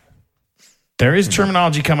 No. There is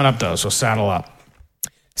terminology coming up though, so saddle up.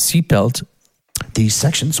 Seatbelt. These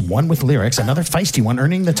sections, one with lyrics, another feisty one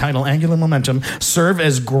earning the title Angular Momentum, serve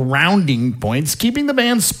as grounding points, keeping the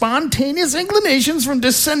band's spontaneous inclinations from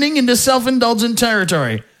descending into self-indulgent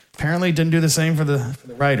territory. Apparently didn't do the same for the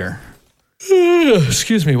writer.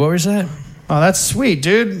 Excuse me, what was that? Oh, that's sweet,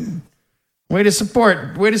 dude. Way to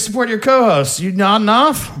support your co-host. You nodding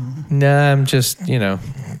off? Nah, I'm just,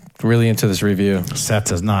 really into this review.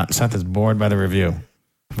 Seth is not. Seth is bored by the review.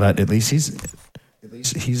 But at least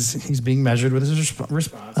he's being measured with his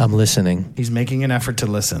response. I'm listening. He's making an effort to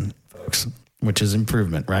listen, folks, which is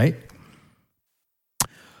improvement, right?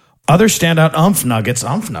 Other standout umph nuggets.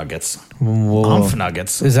 Whoa. Umph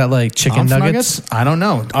nuggets. Is that like chicken nuggets? I don't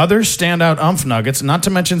know. Other standout umph nuggets, not to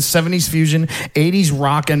mention 70s fusion, 80s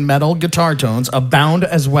rock and metal guitar tones, abound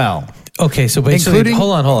as well. Okay, so basically,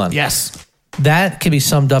 hold on. Yes. That can be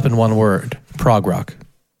summed up in one word, prog rock.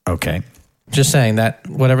 Okay. Just saying that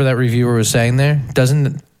whatever that reviewer was saying there,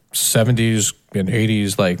 doesn't 70s and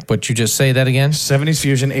 80s, like what you just say that again? 70s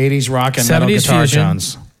fusion, 80s rock and metal guitar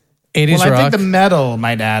tones. 80s rock. I think the metal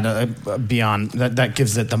might add beyond that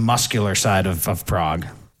gives it the muscular side of prog,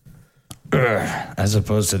 as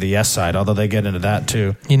opposed to the yes side. Although they get into that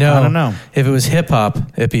too. I don't know. If it was hip hop,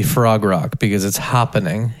 it'd be frog rock because it's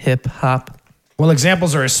happening. Hip hop. Well,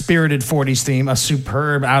 examples are a spirited 40s theme, a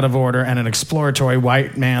superb out of order, and an exploratory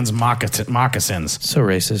white man's moccasins. So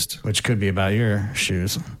racist. Which could be about your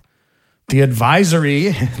shoes. The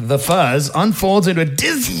advisory, The Fuzz, unfolds into a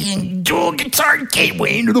dizzying dual guitar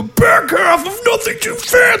gateway into the back half of Nothing Too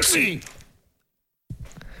Fancy.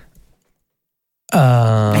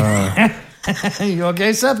 You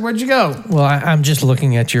okay, Seth? Where'd you go? Well, I'm just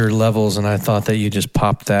looking at your levels, and I thought that you just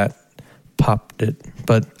popped it,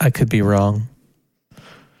 but I could be wrong.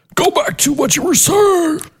 Go back to what you were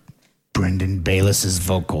saying. Brendan Baylis's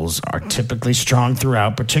vocals are typically strong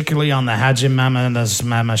throughout, particularly on the Haji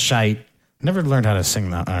Mama Shite. Never learned how to sing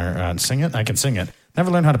that or sing it. I can sing it.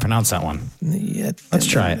 Never learned how to pronounce that one. Yeah, let's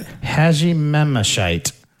try it. Haji Mama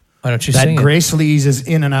Shite. Why don't you sing it? That gracefully eases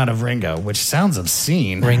in and out of Ringo, which sounds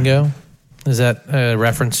obscene. Ringo? Is that a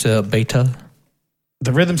reference to Beta?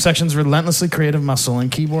 The rhythm section's relentlessly creative muscle and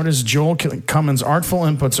keyboardist Joel Cummins' artful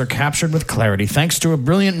inputs are captured with clarity thanks to a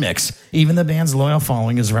brilliant mix. Even the band's loyal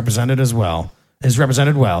following is represented well, as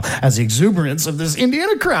the exuberance of this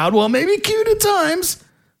Indiana crowd, while maybe cute at times,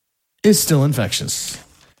 is still infectious.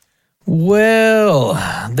 Well,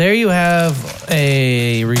 there you have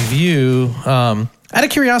a review. Out of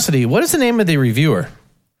curiosity, what is the name of the reviewer?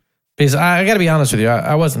 Because I got to be honest with you,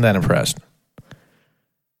 I wasn't that impressed.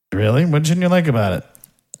 Really? What didn't you like about it?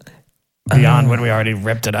 Beyond when we already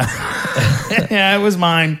ripped it up. Yeah, it was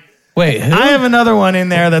mine. Wait, who? I have another one in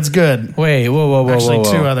there that's good. Wait, whoa. Actually,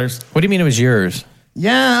 two others. What do you mean it was yours?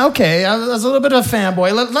 Yeah, okay. I was a little bit of a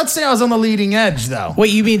fanboy. Let's say I was on the leading edge, though.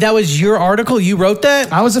 Wait, you mean that was your article? You wrote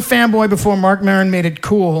that? I was a fanboy before Mark Maron made it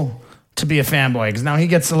cool to be a fanboy, because now he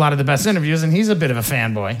gets a lot of the best interviews, and he's a bit of a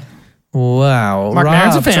fanboy. Wow. Mark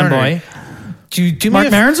Maron's a fanboy.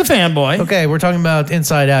 Mark Maron's a fanboy. Okay, we're talking about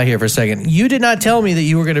Inside Out here for a second. You did not tell me that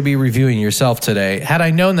you were going to be reviewing yourself today. Had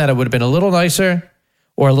I known that, it would have been a little nicer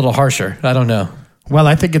or a little harsher. I don't know. Well,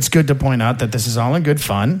 I think it's good to point out that this is all in good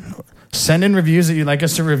fun. Send in reviews that you'd like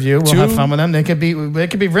us to review. We'll have fun with them. They could be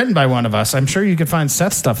written by one of us. I'm sure you could find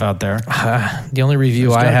Seth stuff out there. The only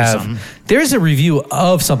review I have, there's a review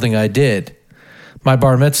of something I did. My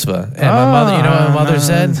bar mitzvah. And my mother, you know what my mother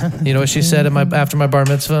said? You know what she said after my bar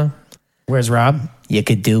mitzvah? Where's Rob? You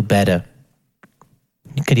could do better.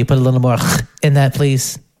 Could you put a little more in that,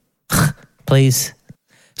 please? Please.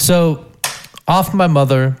 So, off my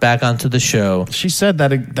mother, back onto the show. She said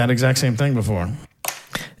that exact same thing before.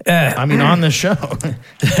 On the show.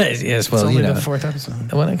 Yes, well, it's only the fourth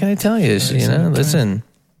episode. What can I tell you? Listen,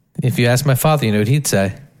 if you ask my father, you know what he'd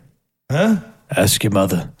say? Huh? Ask your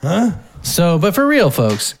mother. Huh? So, but for real,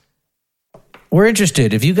 folks, we're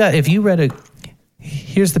interested. If you read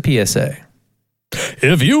here's the PSA.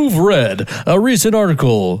 If you've read a recent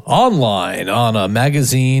article online, on a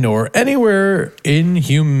magazine, or anywhere in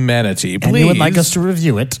humanity, please. And you would like us to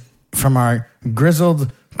review it from our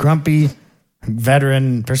grizzled, grumpy,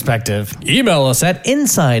 veteran perspective. Email us at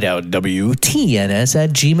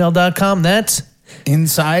insideoutwtns@gmail.com. That's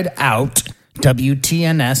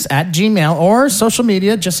insideoutwtns@gmail, or social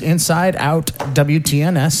media, just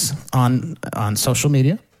insideoutwtns on social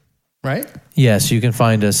media, right? Yes, you can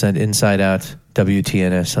find us at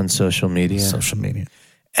insideoutwtns on social media. Social media.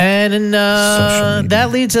 And that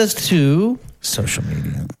leads us to social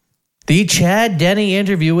media. The Chad Denny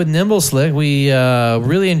interview with Nimbleslick. We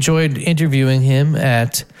really enjoyed interviewing him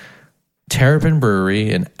at Terrapin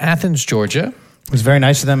Brewery in Athens, Georgia. It was very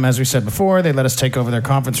nice of them, as we said before. They let us take over their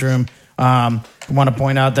conference room. I want to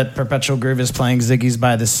point out that Perpetual Groove is playing Ziggy's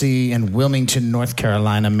by the Sea in Wilmington, North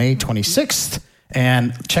Carolina, May 26th.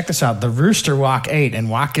 And check this out, the Rooster Walk 8 in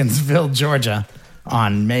Watkinsville, Georgia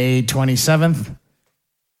on May 27th.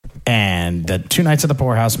 And the 2 nights at the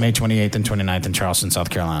Poorhouse, May 28th and 29th in Charleston, South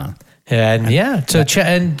Carolina. And so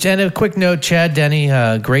and a quick note, Chad Denny,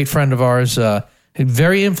 a great friend of ours, a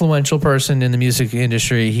very influential person in the music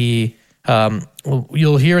industry. He,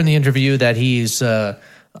 you'll hear in the interview that he's a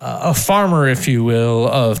farmer, if you will,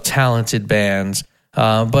 of talented bands.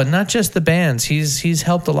 But not just the bands. He's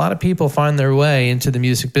helped a lot of people find their way into the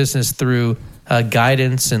music business through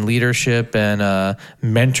guidance and leadership and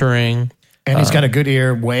mentoring. And he's got a good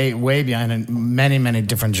ear, way behind many, many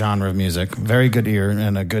different genre of music. Very good ear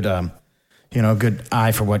and a good, good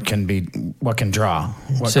eye for what can draw.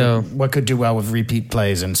 What could do well with repeat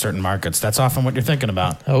plays in certain markets. That's often what you're thinking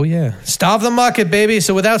about. Oh yeah, stop the market, baby.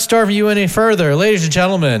 So without starving you any further, ladies and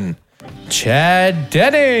gentlemen, Chad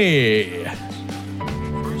Denny.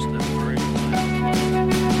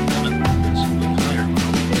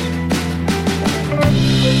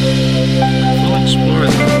 We'll explore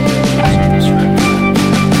the this record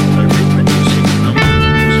by reproducing a number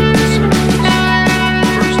of musical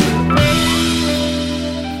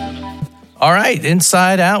samples. All right,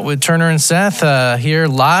 Inside Out with Turner and Seth here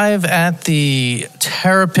live at the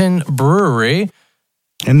Terrapin Brewery.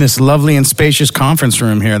 In this lovely and spacious conference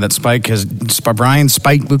room here that Brian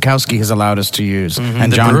Spike Bukowski has allowed us to use,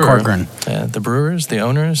 and John Corcoran. The brewers, the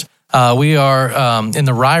owners. We are in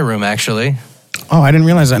the Rye Room, actually. Oh, I didn't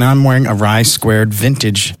realize that. Now I'm wearing a Rye Squared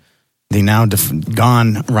vintage, the now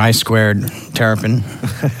gone Rye Squared Terrapin.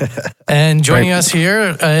 And joining us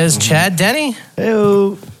here is Chad Denny.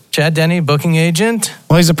 Hello. Chad Denny, booking agent.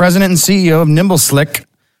 Well, he's the president and CEO of Nimbleslick,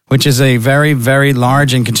 which is a very, very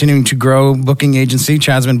large and continuing to grow booking agency.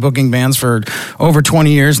 Chad's been booking bands for over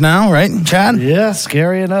 20 years now, right, Chad? Yeah,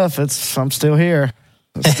 scary enough. I'm still here.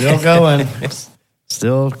 Still going.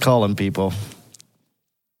 Still calling people.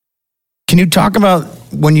 Can you talk about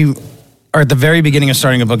when you are at the very beginning of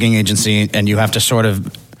starting a booking agency and you have to sort of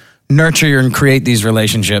nurture and create these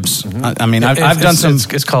relationships? I mean, I've done some...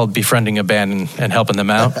 It's called befriending a band and helping them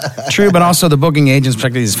out. True, but also the booking agents,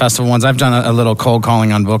 particularly these festival ones, I've done a little cold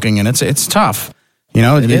calling on booking, and it's tough. You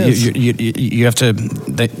know, you have to...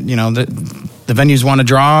 the venues want to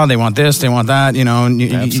draw, they want this, they want that, and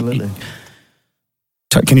Absolutely.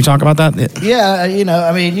 Can you talk about that? Yeah,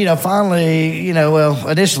 finally,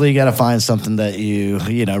 initially you got to find something that you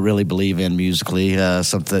really believe in musically,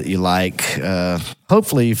 something that you like.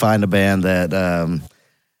 Hopefully you find a band that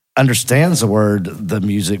understands the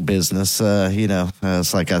music business.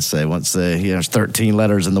 It's like I say, once there's 13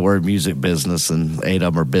 letters in the word music business and 8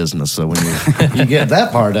 of them are business. So when you get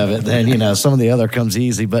that part of it, then, some of the other comes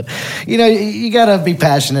easy. But, you got to be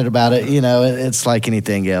passionate about it. It's like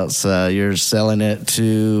anything else. You're selling it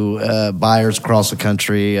to buyers across the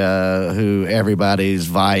country who everybody's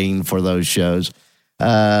vying for those shows.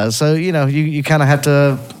 So, you kind of have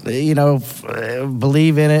to,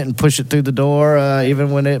 believe in it and push it through the door, even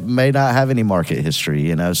when it may not have any market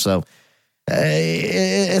history, So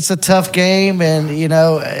it's a tough game. And,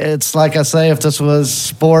 it's like I say, if this was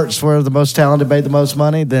sports where the most talented made the most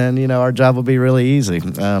money, then, our job would be really easy,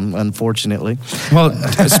 unfortunately. Well,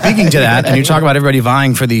 speaking to that, and you talk about everybody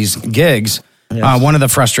vying for these gigs. Yes. One of the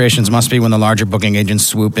frustrations must be when the larger booking agents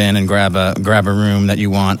swoop in and grab a room that you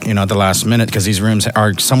want, at the last minute, because these rooms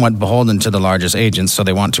are somewhat beholden to the largest agents, so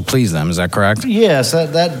they want to please them. Is that correct? Yes,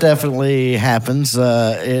 that definitely happens.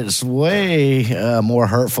 It's way more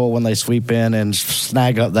hurtful when they sweep in and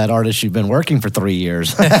snag up that artist you've been working for 3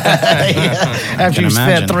 years. After you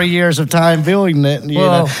spent 3 years of time building it,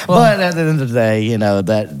 But at the end of the day,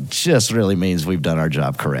 that just really means we've done our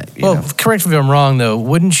job correct. Correct me if I'm wrong, though.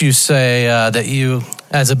 Wouldn't you say that you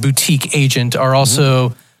as a boutique agent are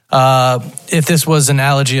also, if this was an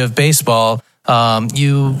analogy of baseball,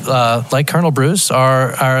 you, like Colonel Bruce,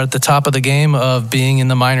 are at the top of the game of being in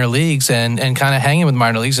the minor leagues and kind of hanging with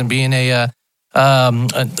minor leagues and being a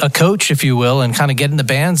coach, if you will, and kind of getting the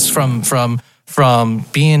bands from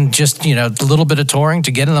being just, a little bit of touring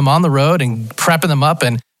to getting them on the road and prepping them up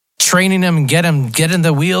and training them and getting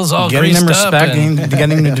the wheels all getting greased them respecting, up.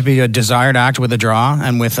 getting them to be a desired act with a draw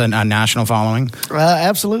and with a national following.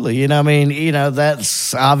 Absolutely.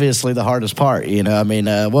 That's obviously the hardest part.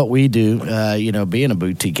 What we do, being a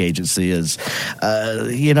boutique agency is,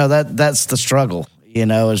 that's the struggle.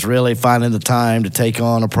 Is really finding the time to take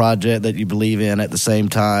on a project that you believe in at the same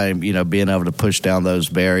time, being able to push down those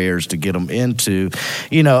barriers to get them into,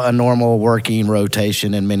 a normal working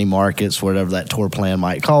rotation in many markets, whatever that tour plan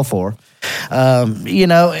might call for. So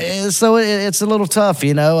it's a little tough,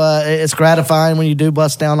 it's gratifying when you do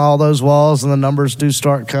bust down all those walls and the numbers do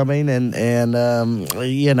start coming and the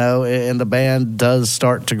band does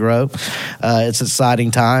start to grow. It's an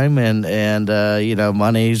exciting time and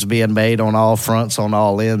money's being made on all fronts, on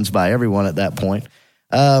all ends by everyone at that point.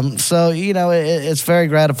 It's very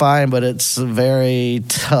gratifying, but it's very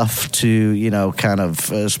tough to,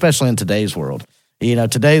 especially in today's world.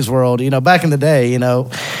 Today's world, back in the day, you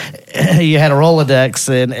had a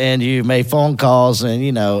Rolodex and you made phone calls and,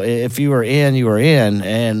 if you were in, you were in.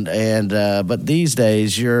 But these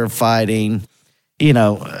days you're fighting,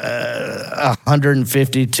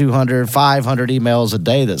 150, 200, 500 emails a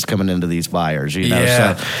day that's coming into these buyers,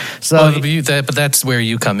 Yeah. But that's where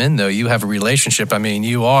you come in, though. You have a relationship. I mean,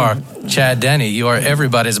 you are Chad Denny. You are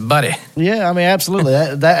everybody's buddy. Yeah, absolutely.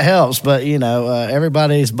 that helps. But,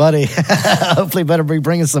 everybody's buddy hopefully better be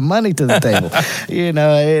bringing some money to the table.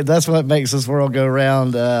 That's what makes this world go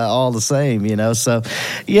round all the same, So,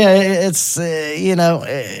 yeah, it's,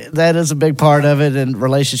 that is a big part of it. And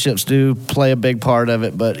relationships do play a big part of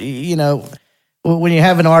it. But, when you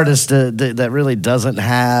have an artist that really doesn't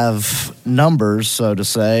have numbers, so to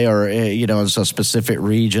say, or, it's a specific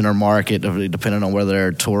region or market, depending on whether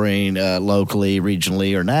they're touring locally,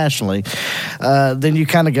 regionally, or nationally, then you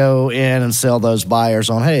kind of go in and sell those buyers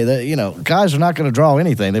on, hey, guys are not going to draw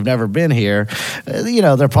anything. They've never been here.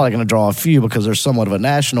 They're probably going to draw a few because there's somewhat of a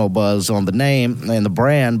national buzz on the name and the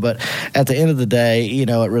brand. But at the end of the day, it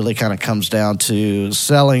really kind of comes down to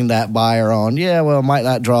selling that buyer on, it might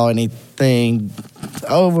not draw anything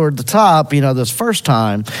over the top, this first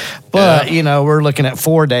time, but we're looking at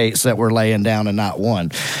 4 dates that we're laying down and not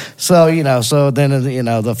one. So then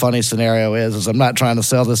the funny scenario is I'm not trying to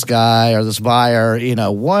sell this guy or this buyer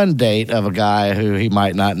one date of a guy who he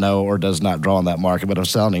might not know or does not draw in that market, but I'm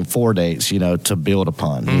selling him 4 dates to build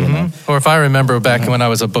upon. Or if I remember back when I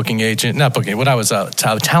was a booking agent, when I was a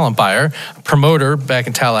talent buyer, promoter back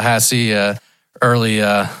in Tallahassee, early.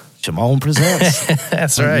 Shimon Presents.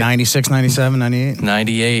 That's right. 96, 97, 98.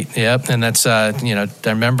 98, yep. And that's, I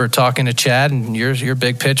remember talking to Chad, and your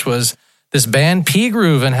big pitch was this band P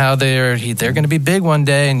Groove and how they're going to be big one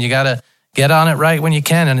day, and you got to get on it right when you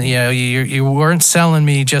can. And, you weren't selling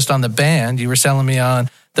me just on the band. You were selling me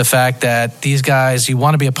on the fact that these guys, you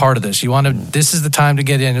want to be a part of this. This is the time to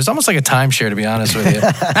get in. It's almost like a timeshare, to be honest with you.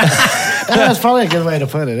 That's probably a good way to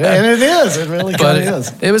put it. And it is. It really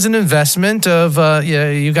is. It was an investment of,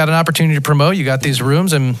 you got an opportunity to promote. You got these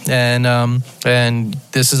rooms, and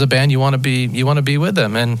this is a band you want to be with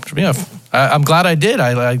them. And I'm glad I did.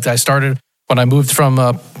 I started when I moved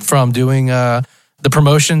from doing the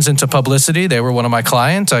promotions into publicity. They were one of my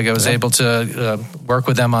clients. I was able to work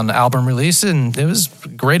with them on the album release, and it was a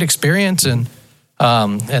great experience. And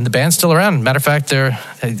the band's still around. Matter of fact,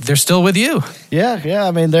 they're still with you.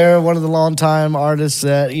 Yeah. They're one of the longtime artists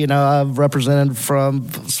that I've represented from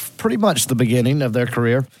pretty much the beginning of their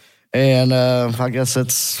career, and I guess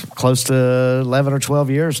it's close to 11 or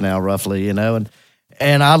 12 years now, roughly. And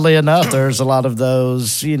oddly enough, there's a lot of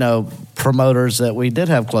those, promoters that we did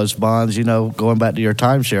have close bonds, going back to your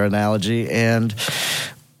timeshare analogy. And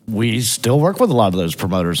we still work with a lot of those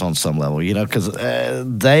promoters on some level, because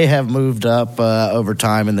they have moved up over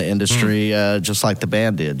time in the industry, just like the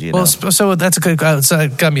band did, Well, so that's a good,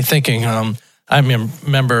 got me thinking. I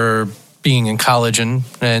remember being in college and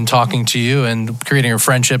talking to you and creating a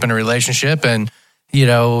friendship and a relationship, and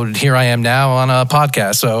here I am now on a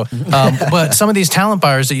podcast. So, but some of these talent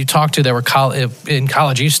buyers that you talked to that were in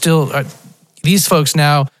college, you still, these folks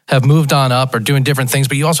now have moved on up or doing different things,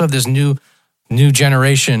 but you also have this new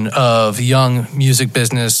generation of young music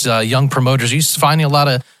business, young promoters. You're finding a lot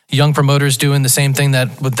of young promoters doing the same thing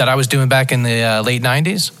that I was doing back in the late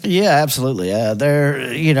 90s? Yeah, absolutely.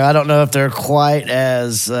 They're, I don't know if they're quite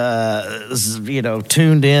as,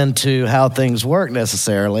 tuned in to how things work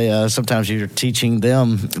necessarily. Sometimes you're teaching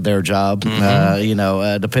them their job,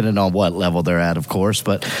 depending on what level they're at, of course.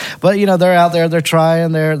 But they're out there, they're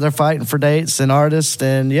trying, they're fighting for dates and artists,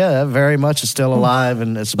 and very much is still alive,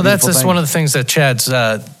 and it's a beautiful that's thing. one of the things that Chad's.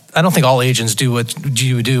 I don't think all agents do what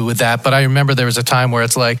you do with that, but I remember there was a time where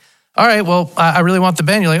it's like, all right, well, I really want the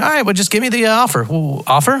band. You're like, all right, well, just give me the offer. Well,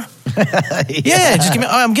 offer? Yeah, just give me.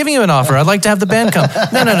 I'm giving you an offer. I'd like to have the band come.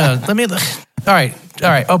 No. Let me. All right.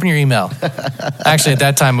 Open your email. Actually, at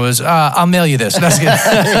that time it was, I'll mail you this. That's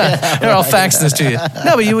good. Or I'll fax this to you.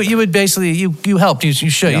 No, but you would basically you helped. You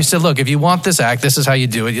should. Yeah. You said, look, if you want this act, this is how you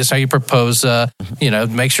do it. This is how you propose.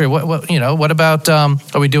 Make sure. What about?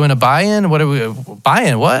 Are we doing a buy-in? What are we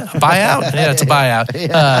buy-in? What buyout? Yeah, it's a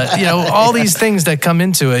buyout. All these things that come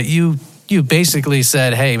into it. You basically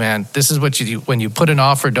said, hey man, this is what you do when you put an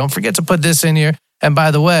offer. Don't forget to put this in here. And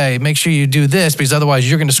by the way, make sure you do this because otherwise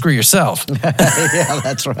you're going to screw yourself. Yeah,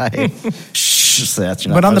 that's right. Shh,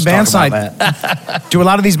 but on the band side, do a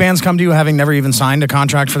lot of these bands come to you having never even signed a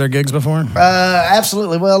contract for their gigs before?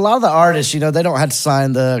 Absolutely. Well, a lot of the artists, they don't have to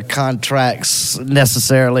sign the contracts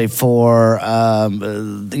necessarily for,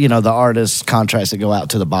 the artist contracts that go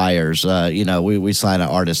out to the buyers. We sign an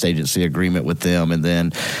artist agency agreement with them, and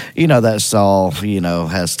then, that's all,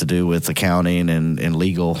 has to do with accounting and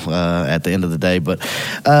legal at the end of the day. But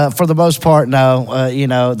for the most part, no.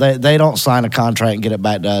 They don't sign a contract and get it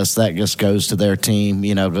back to us. That just goes to their team.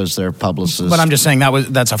 Goes to their publicist. But I'm just saying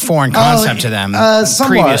that's a foreign concept to them.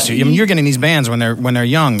 Previous to you're getting these bands when they're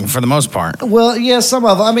young for the most part. Well, yeah, some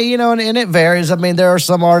of them. I mean, and it varies. I mean, there are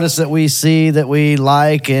some artists that we see that we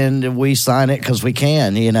like, and we sign it because we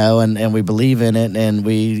can. And we believe in it, and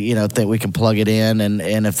we think we can plug it in,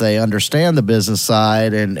 and if they understand the business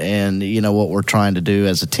side and what we're trying to do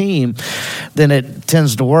as a team, then it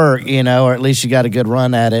tends to work, or at least you got a good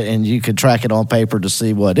run at it, and you could track it on paper to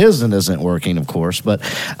see what is and isn't working, of course. But,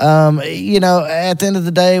 at the end of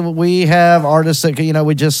the day, we have artists that,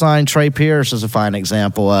 we just signed Trey Pierce as a fine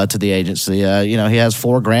example to the agency. He has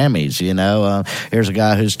 4 Grammys, here's a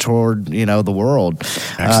guy who's toured, the world,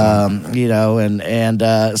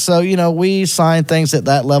 so, we sign things at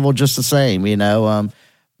that level just the same,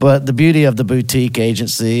 But the beauty of the boutique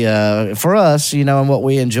agency for us, and what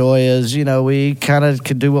we enjoy is, we kind of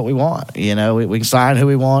can do what we want. We can sign who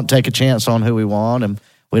we want, take a chance on who we want, and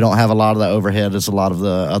we don't have a lot of the overhead as a lot of the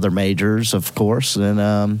other majors, of course,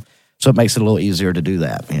 and so it makes it a little easier to do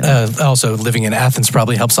that. Also, living in Athens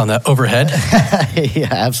probably helps on the overhead. Yeah,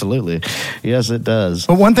 absolutely. Yes, it does.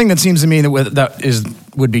 But one thing that seems to me that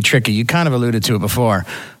would be tricky, you kind of alluded to it before,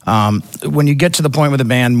 when you get to the point with a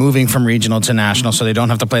band moving from regional to national so they don't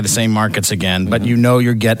have to play the same markets again, but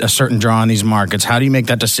you get a certain draw in these markets, how do you make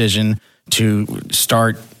that decision to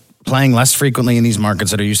start playing less frequently in these markets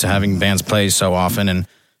that are used to having bands play so often?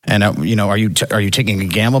 And are you taking a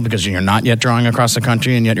gamble because you're not yet drawing across the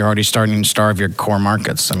country, and yet you're already starting to starve your core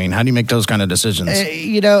markets? I mean, how do you make those kind of decisions?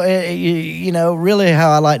 Really how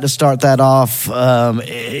I like to start that off,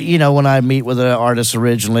 when I meet with an artist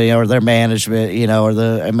originally or their management, or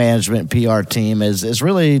the management PR team is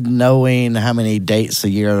really knowing how many dates a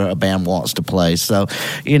year a band wants to play. So,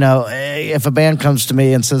 if a band comes to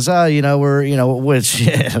me and says, which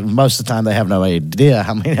most of the time they have no idea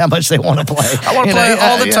how much they want to play. I want to play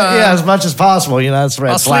all the time. Yeah, as much as possible. That's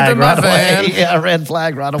red flag right away. Yeah, red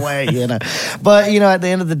flag right away. But at the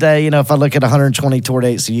end of the day, if I look at 120 tour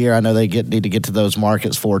dates a year, I know they need to get to those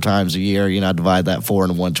markets 4 times a year. I divide that 4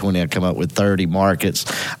 into 120, I come up with 30 markets.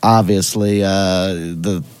 Obviously,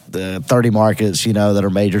 the 30 markets, that are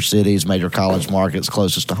major cities, major college markets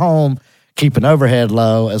closest to home. Keeping overhead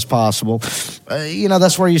low as possible.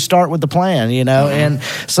 That's where you start with the plan, And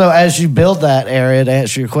so as you build that area, to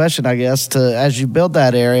answer your question, I guess, as you build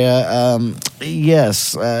that area,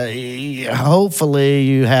 yes, hopefully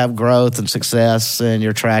you have growth and success, and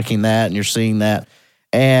you're tracking that and you're seeing that.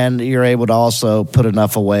 And you're able to also put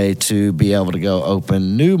enough away to be able to go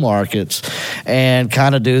open new markets and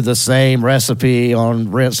kind of do the same recipe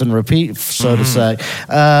on rinse and repeat, so to say.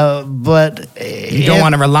 But you don't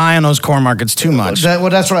want to rely on those core markets too much.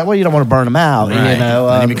 That's right. Well, you don't want to burn them out. Right.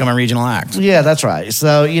 Then you become a regional act. Yeah, that's right.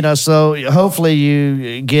 So so hopefully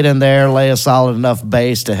you get in there, lay a solid enough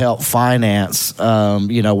base to help finance,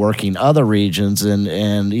 working other regions, and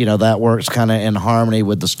that works kind of in harmony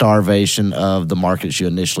with the starvation of the markets you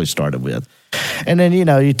initially started with. And then,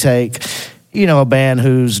 you take, a band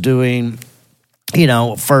who's doing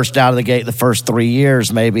first out of the gate, the first 3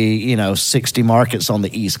 years, maybe, 60 markets on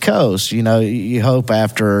the East Coast. You hope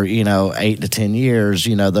after, 8 to 10 years,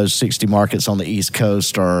 those 60 markets on the East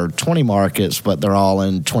Coast are 20 markets, but they're all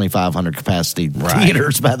in 2,500 capacity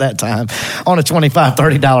theaters by that time on a $25,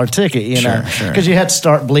 $30 ticket, Sure. Because you had to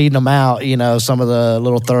start bleeding them out, some of the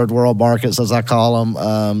little third world markets, as I call them,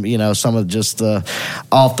 some of just the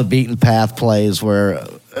off the beaten path plays where,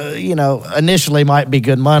 initially might be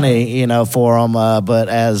good money, for them, but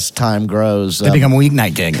as time grows, they become a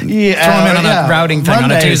weeknight gig. Yeah, throw them in on a routing thing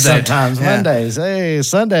Mondays on a Tuesday. Sometimes Mondays, hey,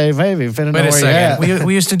 Sunday maybe. Wait a second,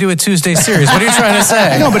 we used to do a Tuesday series. What are you trying to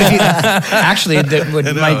say? No, but if you actually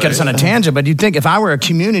might get us on a tangent. But you'd think if I were a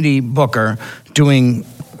community booker doing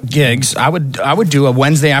gigs, I would do a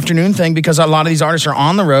Wednesday afternoon thing because a lot of these artists are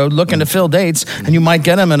on the road looking to fill dates, and you might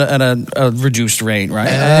get them at a reduced rate, right?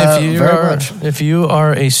 If you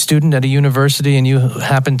are a student at a university and you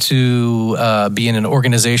happen to be in an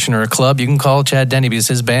organization or a club, you can call Chad Denny because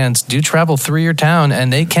his bands do travel through your town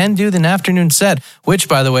and they can do the afternoon set, which,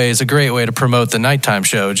 by the way, is a great way to promote the nighttime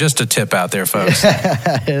show. Just a tip out there, folks.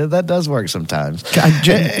 That does work sometimes.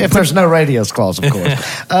 If there's no radio calls, of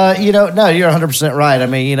course. No, you're 100% right. I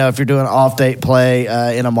mean, if you're doing off date play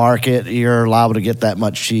in a market, you're liable to get that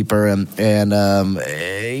much cheaper, and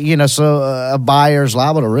so a buyer's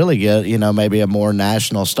liable to really get maybe a more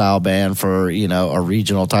national style band for a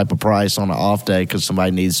regional type of price on an off day because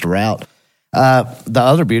somebody needs to route. The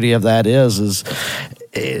other beauty of that is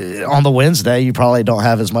on the Wednesday you probably don't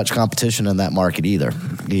have as much competition in that market either.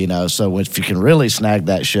 So if you can really snag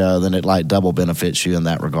that show, then it like double benefits you in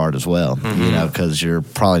that regard as well. Because you're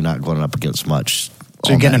probably not going up against much.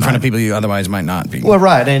 So you're getting in front of people you otherwise might not be. Well,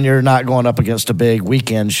 right, and you're not going up against a big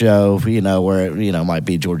weekend show, where it, might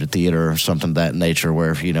be Georgia Theater or something of that nature,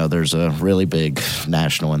 where there's a really big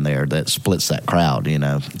national in there that splits that crowd.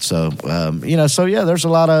 So so yeah, there's a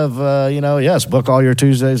lot of yes, book all your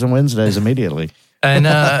Tuesdays and Wednesdays immediately. And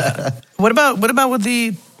what about with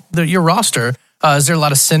your roster? Is there a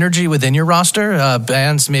lot of synergy within your roster?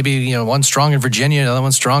 Bands maybe one strong in Virginia, another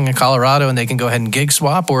one strong in Colorado, and they can go ahead and gig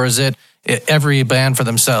swap, or is it every band for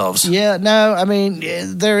themselves? Yeah, no, I mean,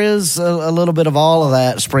 there is a little bit of all of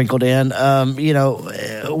that sprinkled in.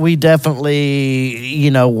 We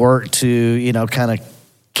definitely, work to, kind of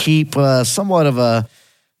keep somewhat of a,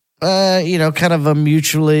 kind of a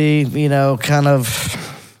mutually, kind of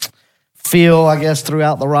feel, I guess,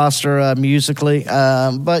 throughout the roster musically.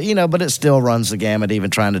 But it still runs the gamut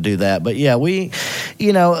even trying to do that. But yeah, we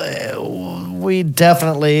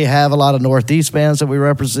definitely have a lot of Northeast bands that we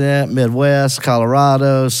represent, Midwest,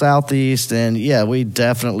 Colorado, Southeast, and yeah, we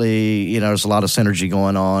definitely, there's a lot of synergy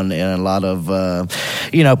going on and a lot of,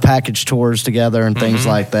 package tours together and things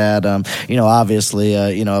like that. Obviously,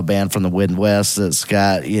 a band from the Midwest that's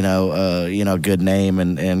got, good name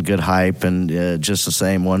and good hype, and just the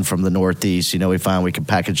same one from the Northeast. We find we can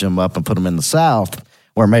package them up and put them in the South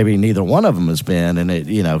where maybe neither one of them has been, and it,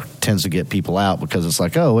 tends to get people out because it's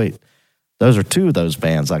like, oh, wait, those are two of those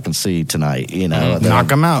bands I can see tonight, Knock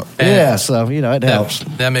them out. Yeah, so, it helps.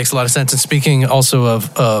 That makes a lot of sense. And speaking also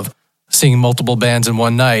of seeing multiple bands in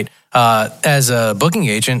one night, as a booking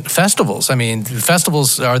agent, festivals. I mean,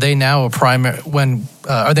 festivals, are they now a primary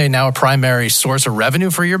source of revenue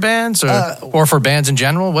for your bands or for bands in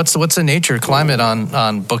general? What's the climate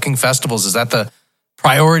on booking festivals? Is that the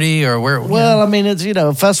priority or where? Well, I mean, it's,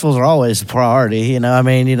 festivals are always a priority. You've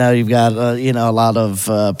got, a lot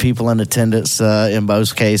of people in attendance in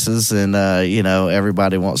most cases. And,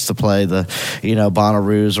 everybody wants to play the,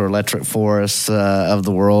 Bonnaroo's or Electric Forest of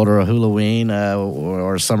the world, or a Halloween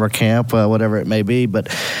or a summer camp, whatever it may be. But,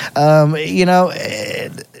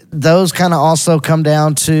 those kind of also come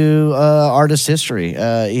down to artist history.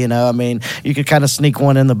 You could kind of sneak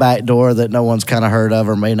one in the back door that no one's kind of heard of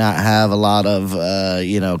or may not have a lot of,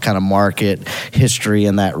 kind of market history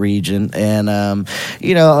in that region. And,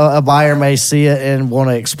 a buyer may see it and want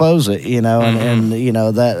to expose it, and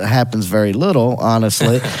that happens very little,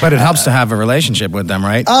 honestly. But it helps to have a relationship with them,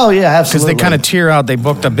 right? Oh, yeah, absolutely. Because they kind of tier out, they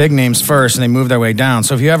book the big names first and they move their way down.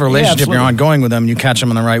 So if you have a relationship, you're ongoing with them, you catch them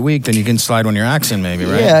on the right week, then you can slide one of your acts in maybe,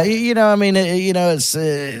 right? Yeah. It's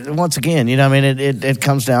once again, it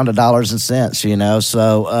comes down to dollars and cents,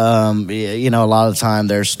 So, a lot of the time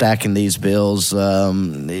they're stacking these bills, with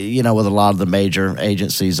a lot of the major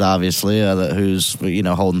agencies, obviously, who's,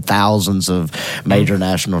 holding thousands of major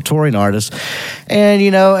national touring artists. And,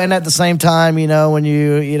 and at the same time, when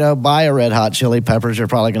you, buy a Red Hot Chili Peppers, you're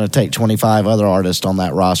probably going to take 25 other artists on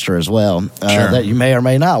that roster as well, that you may or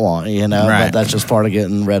may not want, right. But that's just part of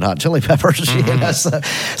getting Red Hot Chili Peppers, So,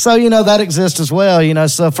 So, that exists as well,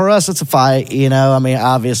 so for us, it's a fight, I mean,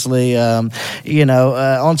 obviously, on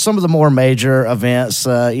some of the more major events,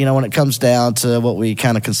 when it comes down to what we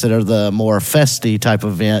kind of consider the more festy type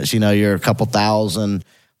of events, you're a couple thousand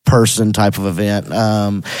person type of event,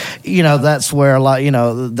 that's where a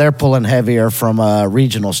lot, they're pulling heavier from a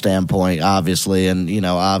regional standpoint, obviously, and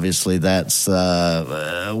obviously that's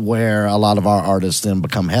where a lot of our artists then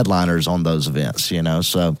become headliners on those events,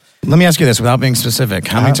 so. Let me ask you this, without being specific,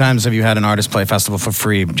 how many times have you had an artist play a festival for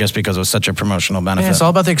free just because it was such a promotional benefit? Yeah, it's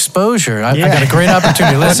all about the exposure. I got a great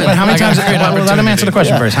opportunity. Listen, how many times? Let him answer the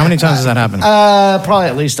question first. How many times has that happened? Probably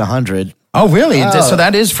at least 100. Oh, really? So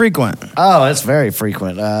that is frequent. Oh, it's very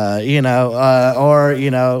frequent. Here's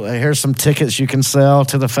some tickets you can sell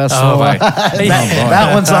to the festival.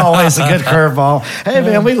 That one's always a good curveball. Hey,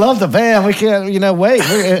 man, we love the band. We can't, wait.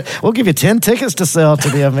 We'll give you 10 tickets to sell to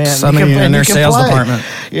the event. Suddenly you're in their sales department.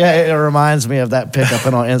 Yeah, it reminds me of that pickup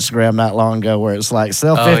on Instagram not long ago where it's like,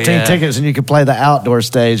 sell 15 tickets and you can play the outdoor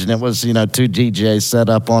stage. And it was, 2 DJs set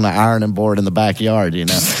up on an ironing board in the backyard,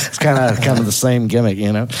 It's kind of the same gimmick,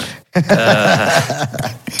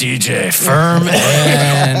 DJ Firm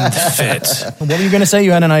and Fit. What were you going to say?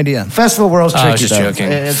 You had an idea. Festival world's tricky. I was just joking.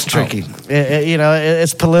 It's tricky.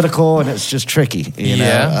 It's political and it's just tricky.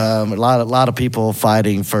 A lot of people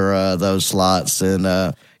fighting for those slots,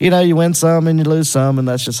 and you win some and you lose some, and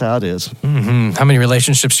that's just how it is. Mm-hmm. How many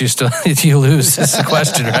relationships do you lose? Is the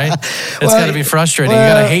question, right? It's got to be frustrating. You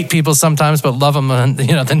got to hate people sometimes, but love them,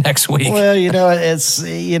 the next week. Well, it's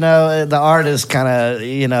the artists kind of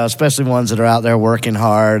especially ones that are out there working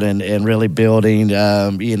hard and really building.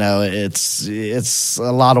 It's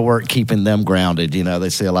a lot of work keeping them grounded. They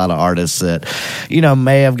see a lot of artists that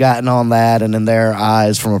may have gotten on that, and in their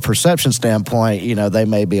eyes, from a perception standpoint, they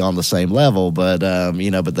may be on the same level, but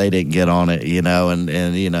but they didn't get on it,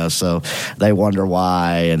 and so they wonder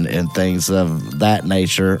why and things of that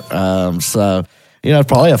nature.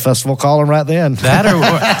 Probably a festival calling right then. That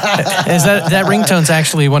is that ringtone's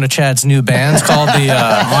actually one of Chad's new bands called the.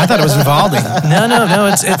 I thought it was Vivaldi.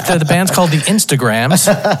 No. It's the band's called the Instagrams.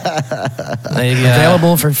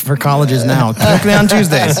 Available for colleges now, particularly on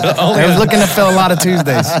Tuesdays. They're looking to fill a lot of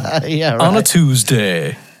Tuesdays. Yeah, right. On a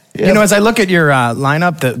Tuesday. Yeah. As I look at your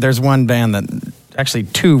lineup, there's one band that. Actually,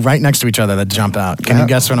 2 right next to each other that jump out. Can you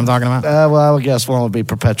guess what I'm talking about? Well, I would guess one would be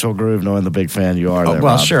Perpetual Groove, knowing the big fan you are. Well,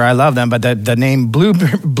 Rob. Sure, I love them, but the name Blue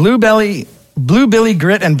Billy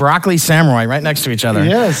Grit and Broccoli Samurai right next to each other.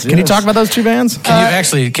 Yes. Can you talk about those 2 bands?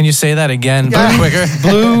 Can you say that again, but quicker?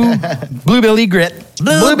 Blue Billy Grit.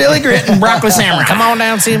 Blue Billy Grit and Broccoli Samurai. Come on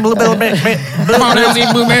down, see Blue Billy Grit. Come on down, see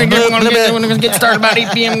Blue Billy Grit. We're going to get started about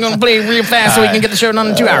 8 p.m. We're going to play real fast so we can get the show done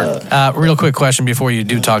in 2 hours. Real quick question before you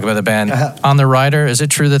do talk about the band. On the rider, is it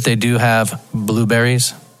true that they do have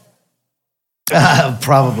blueberries?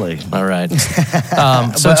 Probably. All right.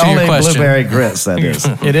 So to your question, blueberry grits, that is.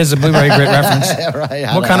 It is a blueberry grit reference. Right,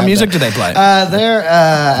 what kind of music do they play? They're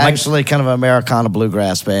actually kind of an Americana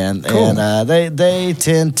bluegrass band. Cool. And they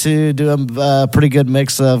tend to do a pretty good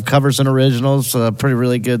mix of covers and originals, a pretty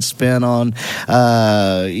really good spin on,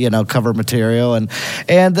 cover material. And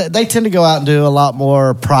they tend to go out and do a lot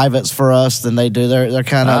more privates for us than they do. They're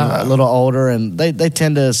kind of a little older, and they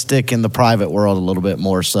tend to stick in the private world a little bit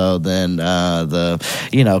more so than the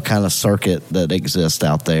kind of circuit that exists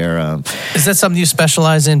out there. Is that something you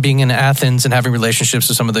specialize in, being in Athens and having relationships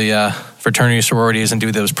with some of the fraternity sororities and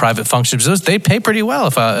do those private functions? They pay pretty well,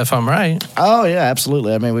 if I'm right. Oh yeah,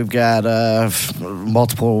 absolutely. I mean, we've got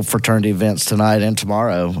multiple fraternity events tonight and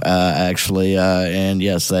tomorrow, actually, and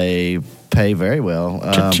yes, they pay very well.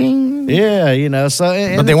 Yeah,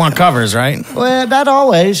 so... But they want covers, right? Well, not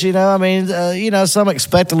always, I mean, some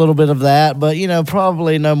expect a little bit of that, but,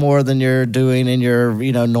 probably no more than you're doing in your,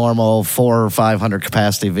 normal 400 or 500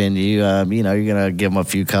 capacity venue. You're going to give them a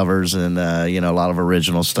few covers and, a lot of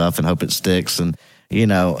original stuff and hope it sticks. And, you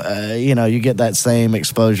get that same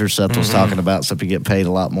exposure Seth was talking about, except you get paid a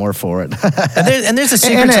lot more for it. and there's a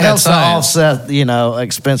secret and to it helps that to offset,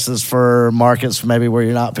 expenses for markets maybe where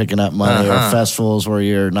you're not picking up money or festivals where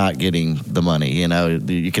you're not getting the money.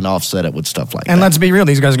 You can offset it with stuff like that. And let's be real,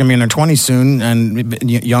 these guys are going to be in their 20s soon, and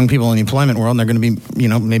young people in the employment world, and they're going to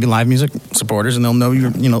be, maybe live music supporters, and they'll know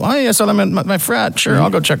you're, oh yeah, I saw them at my frat. Sure, I'll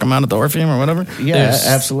go check them out at the Orpheum or whatever. Yeah,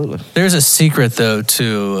 absolutely. There's a secret though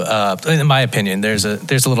to, in my opinion, there's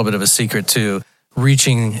a little bit of a secret to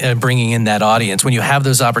reaching, bringing in that audience. When you have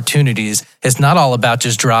those opportunities, it's not all about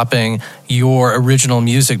just dropping your original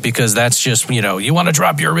music, because that's just, you want to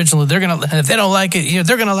drop your original. If they don't like it,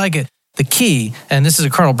 they're going to like it. the key, and this is a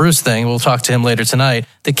Colonel Bruce thing, we'll talk to him later tonight,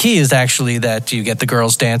 the key is actually that you get the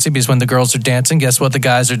girls dancing, because when the girls are dancing, guess what? The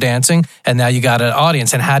guys are dancing, and now you got an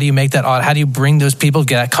audience. And how do you make that, how do you bring those people to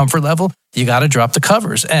get that comfort level? You got to drop the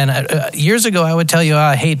covers. And years ago, I would tell you,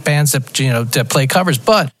 I hate bands that play covers,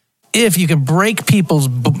 but if you can break people's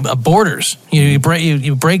borders, you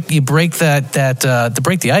break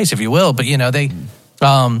the ice, if you will. But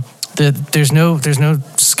there's no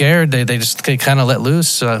scared. They just kind of let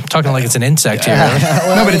loose. Talking like it's an insect here.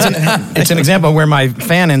 No, but it's an example where my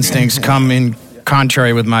fan instincts come in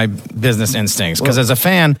contrary with my business instincts. Because as a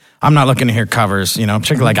fan, I'm not looking to hear covers.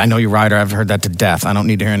 Particularly like I Know You Rider. I've heard that to death. I don't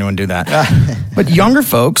need to hear anyone do that. But younger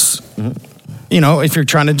folks. If you're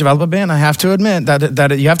trying to develop a band, I have to admit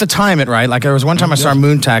that you have to time it right. Like there was one time I saw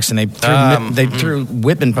Moontax and they threw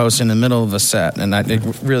whipping posts in the middle of a set, and it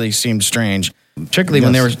really seemed strange. Particularly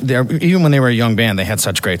when they were a young band, they had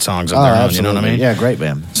such great songs of their own. Absolutely. You know what I mean? Yeah, great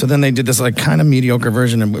band. So then they did this like kind of mediocre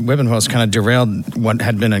version of whipping posts, kind of derailed what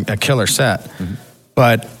had been a killer set. Mm-hmm.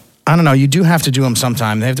 But I don't know. You do have to do them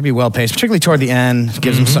sometime. They have to be well paced, particularly toward the end.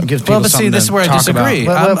 Gives people something. This is where I disagree.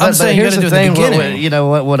 I'm saying you got to do the beginning.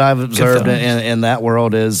 What I've observed in that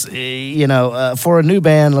world is, for a new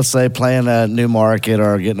band, let's say playing a new market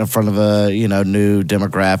or getting in front of a new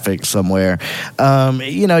demographic somewhere,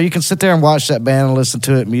 you can sit there and watch that band and listen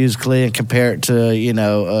to it musically and compare it to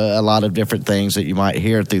a lot of different things that you might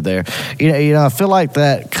hear through there. I feel like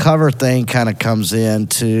that cover thing kind of comes in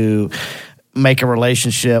to make a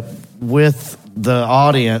relationship with the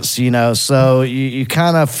audience, so you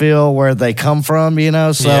kind of feel where they come from,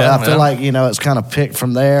 so I feel like, it's kind of picked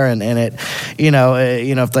from there, and it,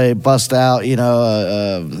 if they bust out,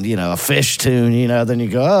 a Fish tune, then you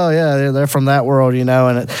go, oh yeah, they're from that world,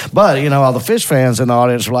 but all the Fish fans in the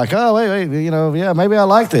audience are like, oh wait, maybe I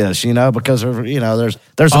like this, because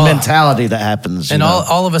there's a mentality that happens, and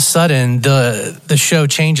all of a sudden the show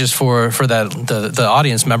changes for that the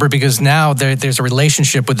audience member, because now there's a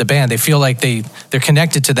relationship with the band. They feel like they're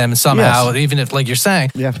connected to them somehow, even if, like you're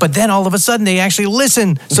saying. Yeah. But then all of a sudden they actually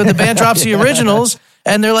listen. So the band drops the originals,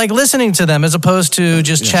 and they're like listening to them as opposed to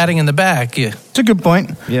just chatting in the back. Yeah. It's a good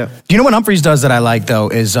point. Yeah. Do you know what Humphreys does that I like, though,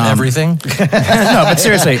 is... everything? No, but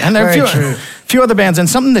seriously. And there are a few other bands, and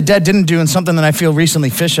something the Dead didn't do, and something that I feel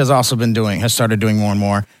recently Fish has started doing more and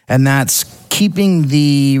more, and that's keeping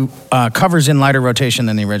the covers in lighter rotation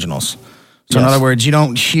than the originals. So in other words, you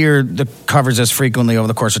don't hear the covers as frequently over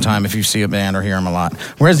the course of time if you see a band or hear them a lot.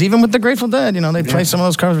 Whereas even with the Grateful Dead, they play some of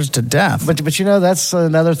those covers to death. But that's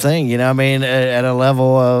another thing, at a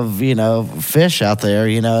level of, Fish out there,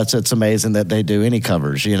 it's amazing that they do any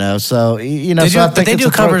covers, so, they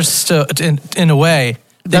do covers in a way.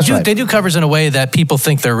 They do covers in a way that people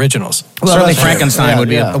think they're originals. Well, certainly Frankenstein would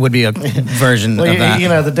be a version of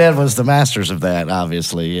that. The Dead was the masters of that,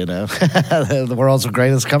 obviously, The world's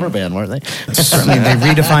greatest cover band, weren't they? Certainly, they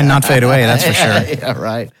redefined Not Fade Away, that's for sure. Yeah,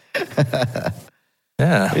 right.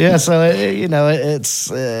 Yeah. Yeah, so,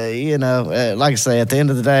 it's, like I say, at the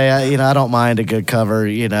end of the day, I don't mind a good cover,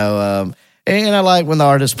 and I like when the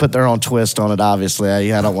artists put their own twist on it,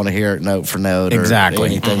 obviously. I don't want to hear it note for note or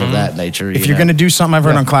anything of that nature. If you're going to do something I've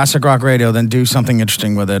heard on classic rock radio, then do something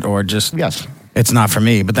interesting with it, or just... Yes. It's not for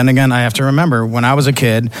me. But then again, I have to remember, when I was a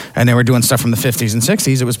kid and they were doing stuff from the 50s and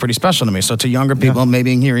 60s, it was pretty special to me. So to younger people,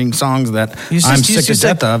 maybe hearing songs that I'm sick to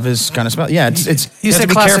death of is kind of special. Yeah, you said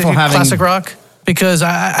classic rock? Because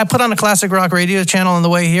I put on a classic rock radio channel on the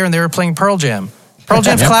way here, and they were playing Pearl Jam. Pearl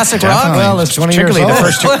Jam's classic rock? Well, it's 20 years old.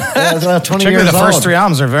 The first three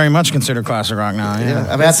albums are very much considered classic rock now. Yeah.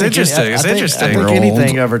 I mean, it's interesting. I think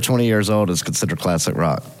anything over 20 years old is considered classic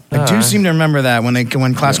rock. I do seem to remember that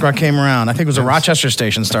when classic rock came around. I think it was a Rochester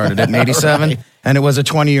station started it in 87, right. And it was a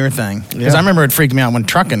 20-year thing. Because I remember it freaked me out when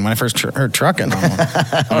I first heard Truckin'.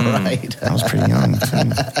 Right. I was pretty young.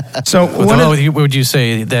 So what would you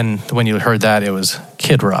say then when you heard that it was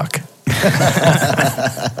Kid Rock?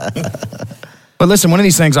 But listen, one of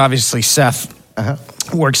these things, obviously, Seth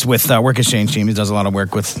works with Work Exchange Team. He does a lot of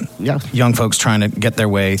work with young folks trying to get their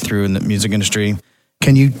way through in the music industry.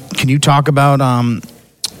 Can you talk about,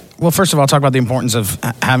 first of all, talk about the importance of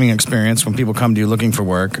having experience when people come to you looking for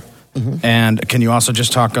work. Mm-hmm. And can you also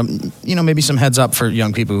just talk, maybe some heads up for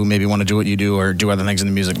young people who maybe want to do what you do or do other things in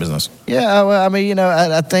the music business? Yeah, well, I mean,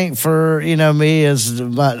 I think for, me is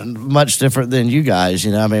much different than you guys.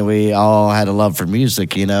 We all had a love for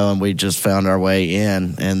music, and we just found our way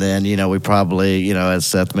in. And then, we probably, as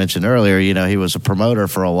Seth mentioned earlier, he was a promoter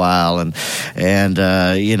for a while. And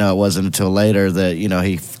it wasn't until later that,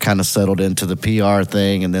 he kind kind of settled into the PR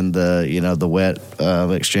thing, and then the wet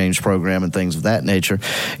exchange program and things of that nature.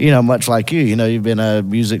 Much like you, you've been a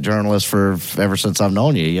music journalist ever since I've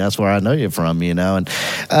known you. That's where I know you from. And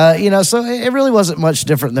so it really wasn't much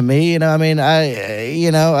different than me.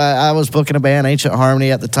 I was booking a band, Ancient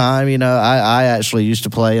Harmony, at the time. I actually used to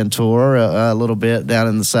play and tour a little bit down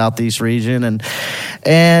in the Southeast region, and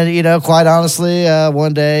quite honestly,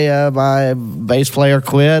 one day my bass player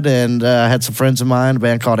quit, and I had some friends of mine, a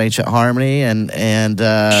band called Ancient Harmony, and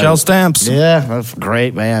Shell Stamps. Yeah, that's a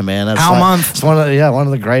great band, man. That's Month. It's one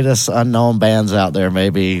of the greatest unknown bands out there.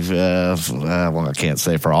 Maybe well, I can't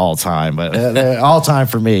say for all time, but all time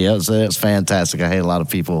for me. It's fantastic. I hate a lot of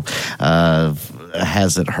people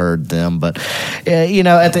hasn't heard them, but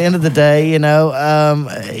at the end of the day,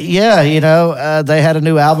 they had a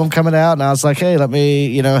new album coming out, and I was like, hey, let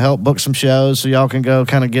me help book some shows so y'all can go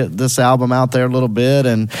kind of get this album out there a little bit.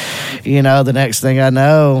 And the next thing I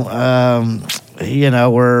know,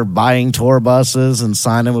 we're buying tour buses and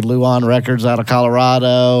signing with Luan Records out of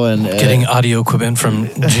Colorado, and getting audio equipment from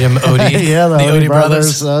Jim Odie. Yeah, the Odie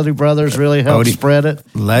brothers. The Odie brothers really helped spread it.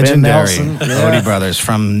 Legendary Odie brothers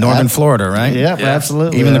from Northern Florida, right? Yeah,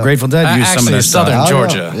 absolutely. Even the Grateful Dead used some of their Southern stuff.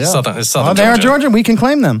 Georgia. Yeah. Southern They are Georgia. We can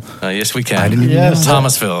claim them. Yes, we can. I didn't even know.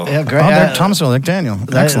 Thomasville. Yeah, great. They're Thomasville, like Daniel.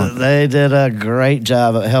 Excellent. They did a great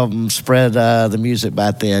job of helping spread the music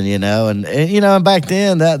back then, and back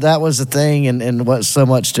then that was the thing, and what's so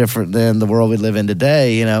much different than the world we live in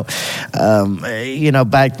today.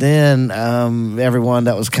 Back then, everyone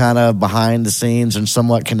that was kind of behind the scenes and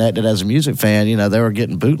somewhat connected as a music fan, they were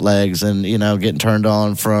getting bootlegs and getting turned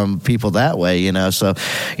on from people that way. So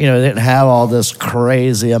they didn't have all this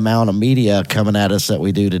crazy amount of media coming at us that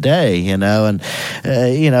we do today.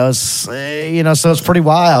 So it's pretty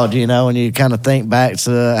wild. When you kind of think back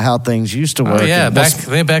to how things used to work. Oh, yeah,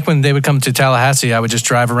 back when they would come to Tallahassee, I would just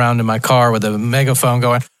drive around in my car with a megaphone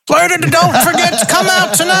going, "Later, don't forget to come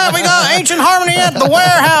out tonight. We got Ancient Harmony at the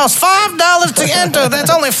warehouse. $5 to enter.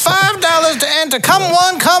 That's only $5 to enter. Come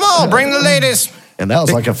one, come all. Bring the ladies." And that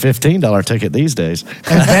was like a $15 ticket these days.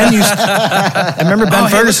 And Ben I remember Ben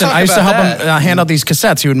Ferguson. I used to help him hand out these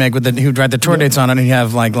cassettes he would make he would write the tour dates on it, and he'd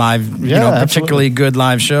have like live, particularly good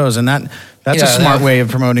live shows, and that's a smart way of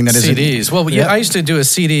promoting that. CDs. Well, I used to do a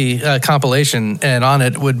CD compilation, and on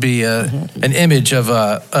it would be an image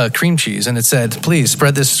of cream cheese, and it said, "Please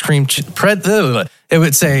spread this cream cheese." It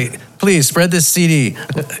would say, "Please spread this CD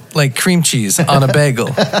like cream cheese on a bagel."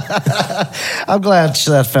 I'm glad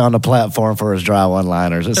Seth found a platform for his dry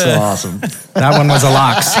one-liners. It's so awesome. That one was a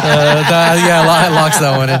Locks. Locks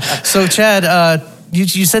that one in. So, Chad,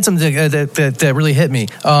 you said something that really hit me.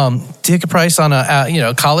 Ticket price on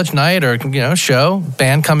a college night or show,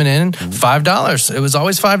 band coming in, $5. It was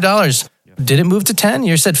always $5. Did it move to 10?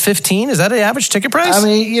 You said 15. Is that the average ticket price? I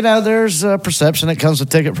mean, there's a perception that comes with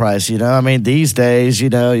ticket price. I mean, these days,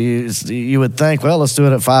 you would think, well, let's do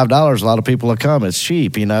it at $5. A lot of people will come. It's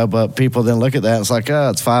cheap, but people then look at that and it's like, oh,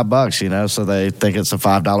 it's $5, so they think it's a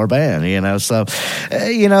 $5 band, so,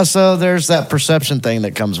 so there's that perception thing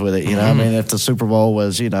that comes with it, I mean, if the Super Bowl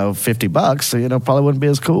was, $50, probably wouldn't be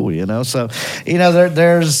as cool, so,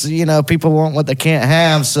 there's, people want what they can't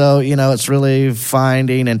have. So, it's really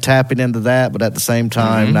finding and tapping into that, but at the same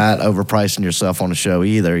time, not overpricing yourself on a show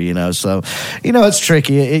either, So, it's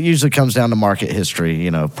tricky. It usually comes down to market history,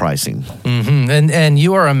 pricing. Mm-hmm. And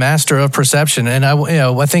you are a master of perception. And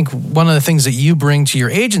I think one of the things that you bring to your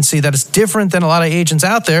agency that is different than a lot of agents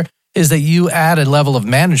out there is that you add a level of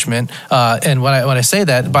management. And when I say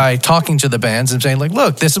that, by talking to the bands and saying, like,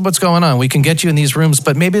 look, this is what's going on. We can get you in these rooms,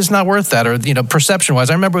 but maybe it's not worth that. Or, perception-wise.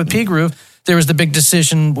 I remember with P Groove, there was the big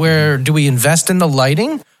decision where do we invest in the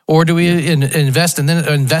lighting? Or do we invest in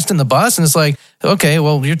the bus? And it's like, okay,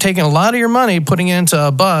 well, you're taking a lot of your money, putting it into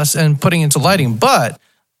a bus and putting it into lighting. But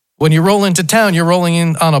when you roll into town, you're rolling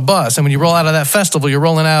in on a bus, and when you roll out of that festival, you're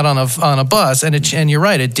rolling out on a bus. And you're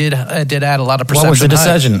right, it did add a lot of perception. What was the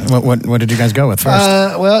decision? What did you guys go with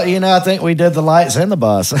first? Well, I think we did the lights and the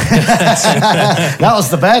bus. That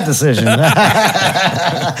was the bad decision.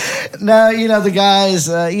 No, the guys.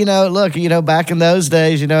 Look, back in those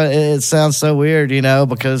days, it sounds so weird,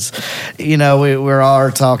 because, we're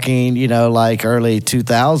all talking, like early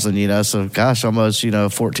 2000, so gosh, almost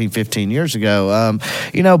 14, 15 years ago.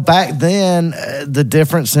 Back then, the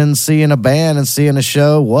difference in seeing a band and seeing a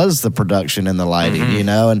show was the production and the lighting,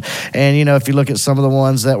 and if you look at some of the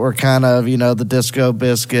ones that were kind of, the Disco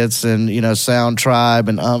Biscuits and, Sound Tribe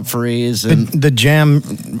and Humphreys and the jam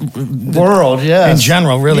world, yeah, in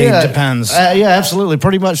general, really depends. Yeah, absolutely.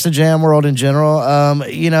 Pretty much the jam world in general.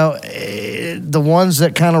 the ones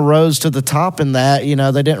that kind of rose to the top in that, you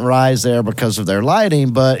know, they didn't rise there because of their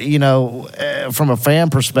lighting, but, you know, from a fan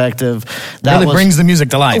perspective, that really brings the music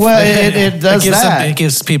to life. Well, it does that. It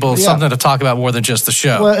gives people something to talk about more than just the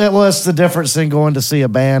show. Well, it was the difference in going to see a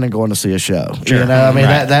band and going to see a show. Sure. You know, I mean,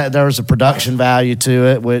 that there was a production value to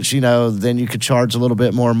it, which, you know, then you could charge a little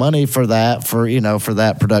bit more money for that, for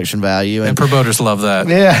that production value. And promoters love that.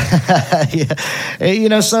 Yeah. Yeah. You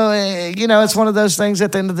know, so, you know, it's one of those things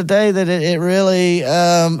at the end of the day that it really,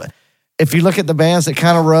 if you look at the bands that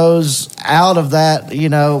kind of rose out of that, you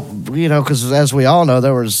know, because as we all know,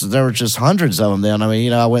 there were just hundreds of them then. I mean,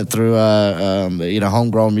 you know, I went through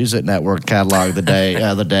Homegrown Music Network catalog the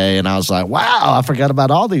other day, and I was like, wow, I forgot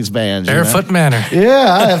about all these bands. Barefoot Manor. Yeah,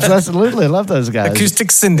 I absolutely love those guys.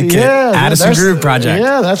 Acoustic Syndicate. Yeah, Addison Groove Project.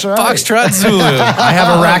 Yeah, that's right. Foxtrot Zulu. I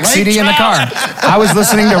have a Rack CD in the car. I was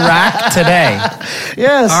listening to Rack today.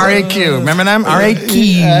 Yes. RAQ. Remember them? RAQ.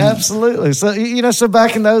 Yeah, absolutely. So, you know, so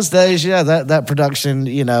back in those days, yeah, that production,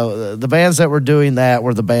 you know, the bands that were doing that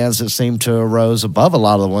were the bands that seemed to arose above a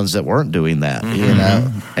lot of the ones that weren't doing that, you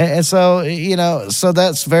know. And so, you know, so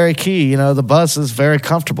that's very key. You know, the bus is very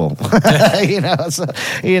comfortable. You know, so,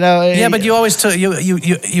 you know. Yeah, but you always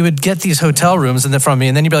you would get these hotel rooms and then from me,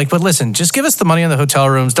 and then you'd be like, but listen, just give us the money on the hotel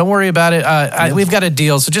rooms. Don't worry about it. We've got a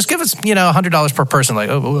deal, so just give us, you know, $100 per person. Like,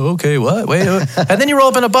 oh, okay, what? Wait. And then you roll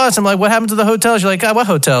up in a bus. I'm like, what happened to the hotels? You're like, God, what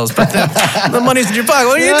hotels? But the money's in your pocket.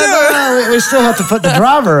 What are you doing? No, we still have to put the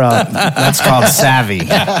driver up. That's called savvy. It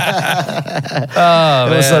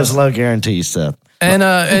was those low guarantee stuff. And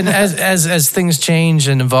as things change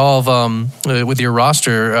and evolve with your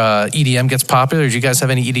roster, EDM gets popular. Do you guys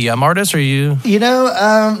have any EDM artists? Or you? You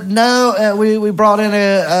know, no. We brought in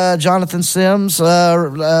a Jonathan Sims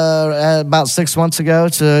about 6 months ago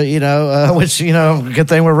to which good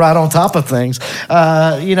thing we're right on top of things.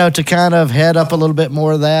 To kind of head up a little bit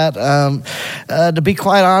more of that. To be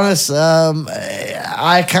quite honest,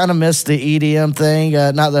 I kind of missed the EDM thing.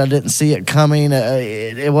 Not that I didn't see it coming.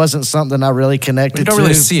 It wasn't something I really connected. You don't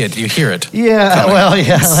really see it; you hear it. Yeah, well,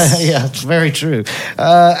 yeah, it's very true.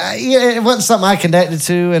 It wasn't something I connected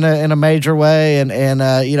to in a major way, and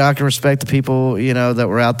I can respect the people that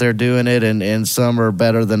were out there doing it, and some are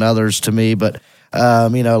better than others to me, but.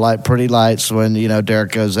 Like Pretty Lights, when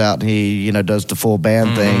Derek goes out and he does the full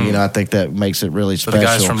band thing. I think that makes it really special. The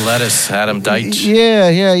guys from Lettuce, Adam Deitch.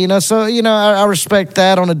 Yeah. So I respect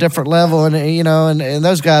that on a different level, and and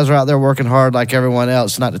those guys are out there working hard like everyone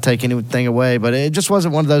else. Not to take anything away, but it just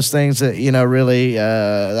wasn't one of those things that really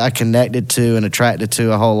I connected to and attracted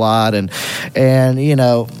to a whole lot, and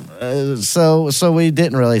so we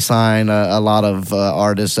didn't really sign a lot of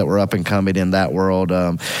artists that were up and coming in that world.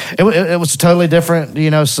 It was a totally different,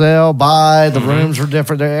 sell, buy. The rooms were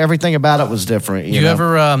different. Everything about it was different. You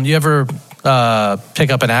ever pick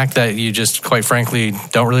up an act that you just, quite frankly,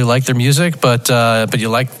 don't really like their music, but you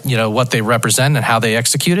like what they represent and how they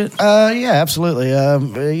execute it? Yeah, absolutely.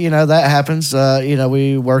 That happens.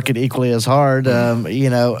 We work it equally as hard.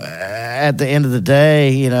 At the end of the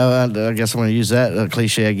day, I guess I'm going to use that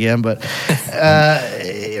cliche again, but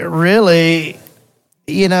really.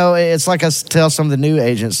 It's like I tell some of the new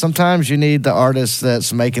agents, sometimes you need the artist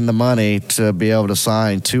that's making the money to be able to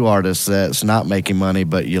sign two artists that's not making money,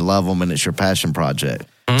 but you love them and it's your passion project.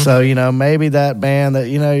 So, maybe that band that,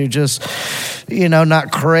 you're just,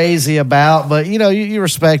 not crazy about, but, you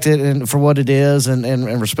respect it and for what it is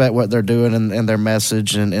and respect what they're doing and their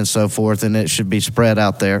message and so forth. And it should be spread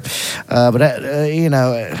out there. But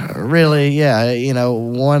really, yeah,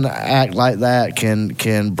 one act like that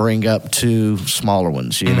can bring up two smaller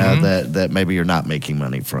ones, that maybe you're not making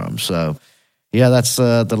money from. So, yeah, that's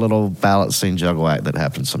the little balancing juggle act that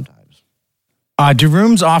happens sometimes. Do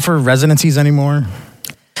rooms offer residencies anymore?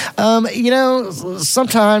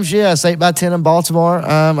 Sometimes, yes, 8x10 in Baltimore.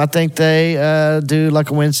 I think they do like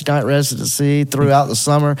a Wednesday night residency throughout the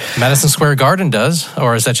summer. Madison Square Garden does,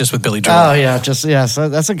 or is that just with Billy Joel? Oh, yeah, so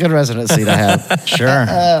that's a good residency to have. Sure.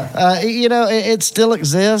 It still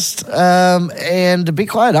exists. And to be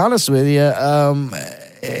quite honest with you,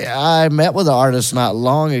 I met with an artist not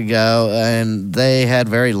long ago, and they had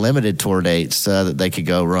very limited tour dates that they could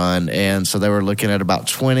go run. And so they were looking at about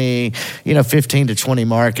 15 to 20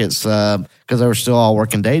 markets because they were still all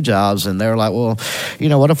working day jobs. And they were like, well,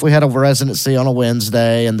 what if we had a residency on a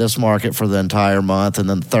Wednesday in this market for the entire month, and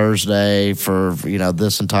then Thursday for,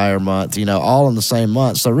 this entire month, all in the same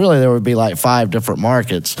month. So really there would be like 5 different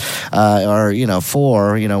markets or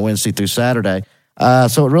 4, Wednesday through Saturday. So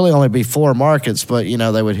it would really only be 4 markets, but,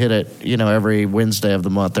 they would hit it, every Wednesday of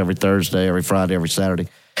the month, every Thursday, every Friday, every Saturday.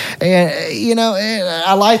 And, you know,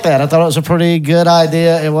 I like that. I thought it was a pretty good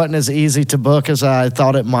idea. It wasn't as easy to book as I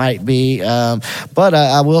thought it might be. But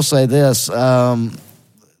I will say this.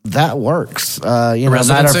 That works. Matter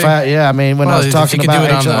of fact, yeah. I mean, when I was talking about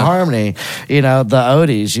Ancient Harmony, you know, the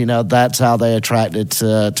Odies, you know, that's how they attracted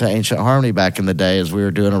to Ancient Harmony back in the day, as we were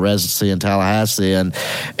doing a residency in Tallahassee, and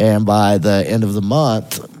by the end of the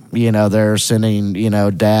month, you know, they're sending, you know,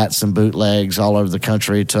 DATs and bootlegs all over the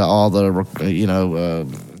country to all the, you know,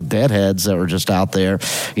 deadheads that were just out there,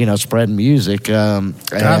 you know, spreading music. God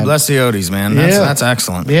bless the Odies, man. That's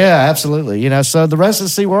excellent. Yeah, absolutely. You know, so the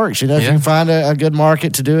residency works. You know, if you can find a good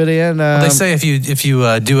market to do it in. They say if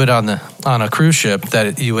you do it on a cruise ship,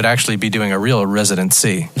 that you would actually be doing a real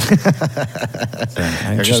residency.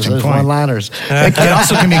 Interesting point. One-liners. It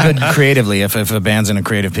also can be good creatively if a band's in a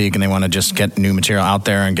creative peak and they want to just get new material out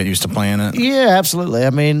there and get used to playing it. Yeah, absolutely. I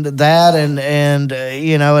mean, that and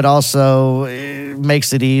you know, it also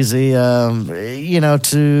makes it easy, you know,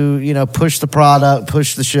 to, you know, push the product,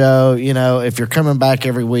 push the show. You know, if you're coming back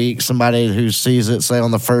every week, somebody who sees it, say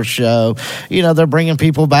on the first show, you know, they're bringing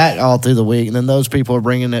people back all through the week, and then those people are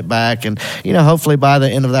bringing it back, and, you know, hopefully by the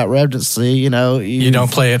end of that residency, you know, you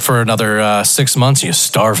don't play it for another 6 months, you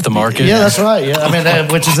starve the market. Yeah, that's right. Yeah, I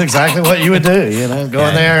mean, which is exactly what you would do. You know, go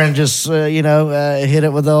in there and just you know, hit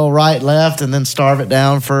it with the old right, left, and then starve it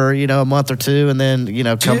down for, you know, a month or two, and then, you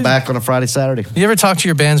know, come back on a Friday, Saturday. You ever talk to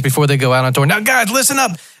your bands before they go out on tour? Now, guys, listen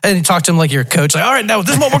up. And you talk to them like your coach. Like, all right, now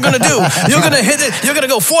this is what we're going to do. You're going to hit it. You're going to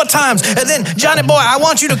go 4 times. And then, Johnny boy, I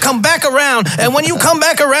want you to come back around. And when you come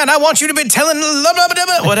back around, I want you to be telling blah, blah, blah,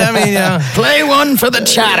 blah. What I mean, play one for the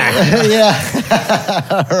chatter. Yeah.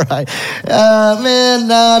 All right. Man,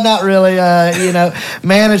 no, not really. You know,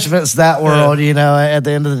 management's that world, you know, at the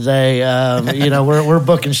end of the day, you know, we're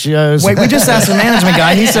booking shows. Wait, we just asked the management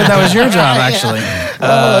guy. He said that was your job, actually.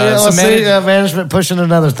 Management pushing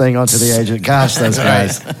another thing onto the agent. Gosh, those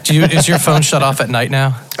guys. Is your phone shut off at night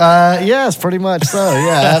now? Yes, pretty much so.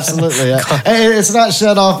 Yeah, absolutely. It's not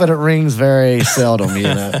shut off, but it rings very seldom, you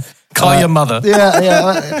know. Call your mother.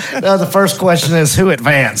 Yeah. The first question is, who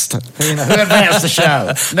advanced? You know, who advanced the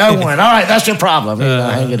show? No one. All right, that's your problem. You know,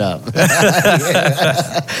 hang it up.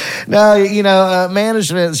 No, you know,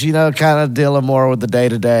 management's, you know, kind of dealing more with the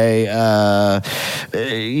day-to-day,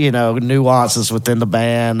 you know, nuances within the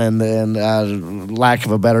band, and then, lack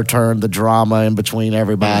of a better term, the drama in between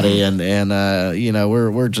everybody, and you know,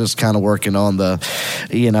 we're just kind of working on the,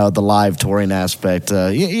 you know, the live touring aspect.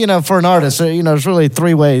 You know, for an artist, you know, there's really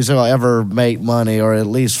 3 ways they'll ever make money, or at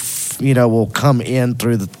least, you know, will come in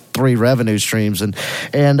through the 3 revenue streams, and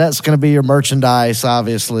that's going to be your merchandise,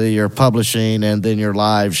 obviously, your publishing, and then your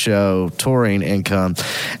live show touring income.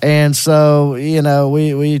 And so, you know,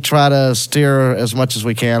 we try to steer as much as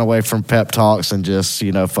we can away from pep talks and just,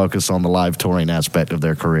 you know, focus on the live touring aspect of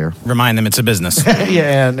their career. Remind them it's a business.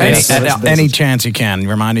 Yeah, any chance you can,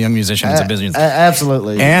 remind a young musician it's a business.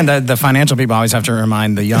 Absolutely. And the financial people always have to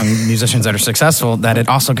remind the young musicians that are successful that it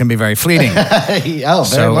also can be very fleeting.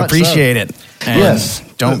 So appreciate it. And yes.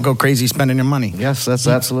 Don't go crazy spending your money. Yes, that's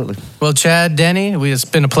absolutely. Well, Chad, Denny, it's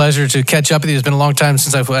been a pleasure to catch up with you. It's been a long time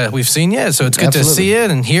since we've seen you, so it's good to see you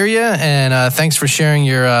and hear you. And thanks for sharing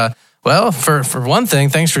your, well, for one thing,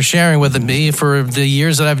 thanks for sharing with me for the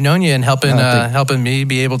years that I've known you and helping me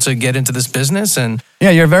be able to get into this business. And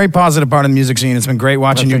yeah, you're a very positive part of the music scene. It's been great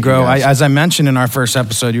watching you grow. As I mentioned in our first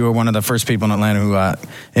episode, you were one of the first people in Atlanta who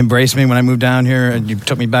embraced me when I moved down here. And you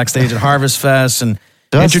took me backstage at Harvest Fest and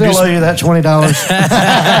do I still owe you that $20?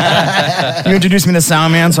 You introduced me to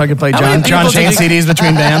Soundman so I could play John Shane CDs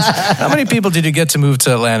between bands. How many people did you get to move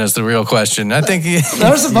to Atlanta is the real question. I think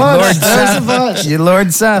there's a bunch. You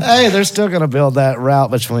Lord Seth. Hey, they're still going to build that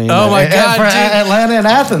route between Atlanta and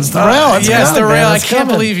Athens. The rail. Yes, the rail. I can't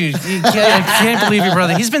believe you. I can't believe your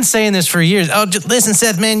brother. He's been saying this for years. Oh, just listen,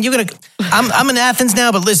 Seth, man, I'm in Athens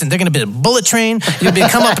now, but listen, they're going to build a bullet train. You'll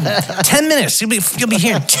come up in 10 minutes. You'll be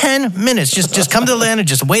here in 10 minutes. Just come to Atlanta.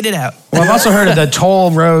 Just wait it out. Well, I've also heard of the toll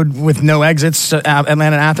road with no exits to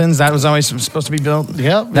Atlanta and Athens. That was always supposed to be built.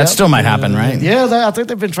 That still might happen, right? Yeah, I think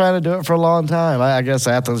they've been trying to do it for a long time. I guess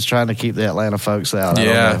Athens trying to keep the Atlanta folks out.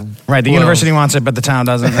 Yeah. Right. The university wants it, but the town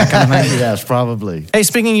doesn't. That kind of thing. Yes, probably. Hey,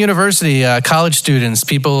 speaking of university, college students,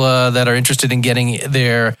 people that are interested in getting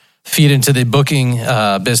their feet into the booking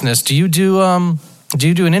business, do you do an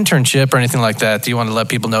internship or anything like that? Do you want to let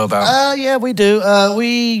people know about? Yeah, we do.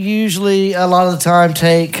 We usually, a lot of the time,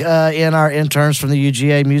 take in our interns from the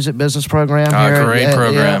UGA Music Business Program. Great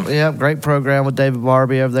program. Yeah, great program with David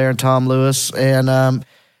Barbie over there and Tom Lewis. And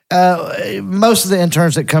most of the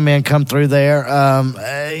interns that come through there.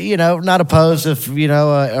 Not opposed if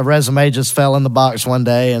a resume just fell in the box one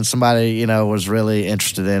day and somebody was really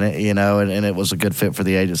interested in it, and it was a good fit for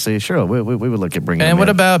the agency. Sure, we would look at bringing. And what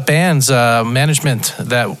in. about bands management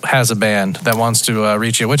that has a band that wants to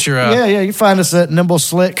reach you? What's your You find us at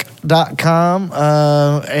nimbleslick.com,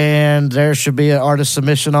 and there should be an artist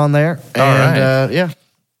submission on there. Right.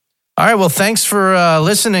 All right, well, thanks for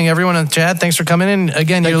listening, everyone. And Chad, thanks for coming in.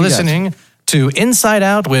 Again, you're listening to Inside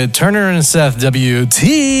Out with Turner and Seth,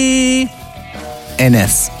 WTNS.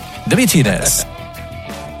 WTNS.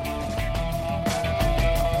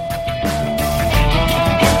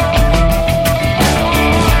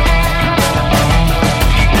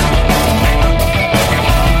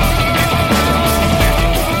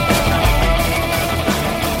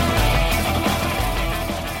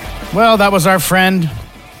 Well, that was our friend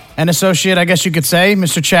and associate, I guess you could say,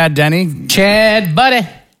 Mr. Chad Denny. Chad, buddy.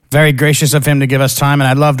 Very gracious of him to give us time, and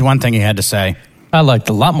I loved one thing he had to say. I liked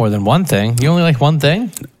a lot more than one thing. You only like one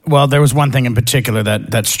thing? Well, there was one thing in particular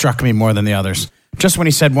that struck me more than the others. Just when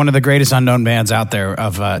he said one of the greatest unknown bands out there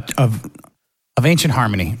of Ancient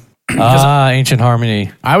Harmony. Ancient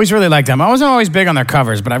Harmony. I always really liked them. I wasn't always big on their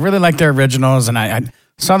covers, but I really liked their originals, and I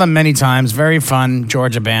saw them many times. Very fun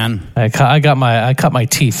Georgia band. I cut my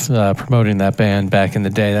teeth promoting that band back in the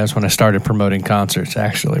day. That was when I started promoting concerts,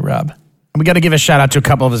 actually, Rob. We got to give a shout out to a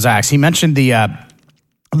couple of his acts. He mentioned the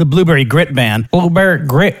Blueberry Grit band. Blueberry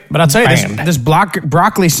Grit. But I'll tell you, this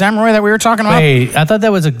Broccoli Samurai that we were talking about. Wait, I thought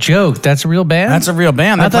that was a joke. That's a real band? That's a real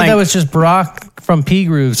band. I thought that was just Brock from P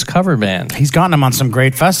Groove's cover band. He's gotten them on some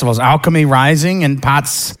great festivals. Alchemy Rising in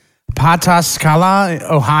Pataskala,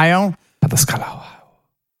 Ohio.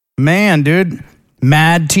 Man, dude.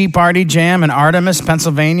 Mad Tea Party Jam in Artemis,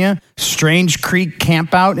 Pennsylvania. Strange Creek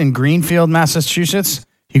Campout in Greenfield, Massachusetts.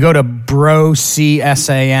 You go to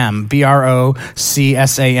BroCSAM,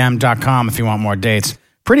 BROCSAM.com if you want more dates.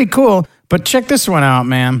 Pretty cool, but check this one out,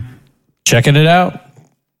 man. Checking it out.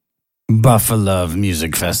 Buffalo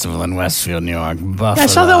Music Festival in Westfield, New York. Buffalo. I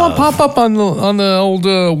saw that one pop up on the old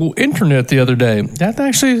internet the other day. That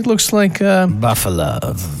actually looks like Buffalo.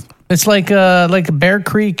 It's like Bear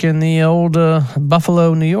Creek in the old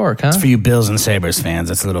Buffalo, New York, huh? It's for you Bills and Sabres fans.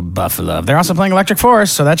 It's a little Buffalo. They're also playing Electric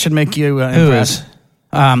Forest, so that should make you impressed.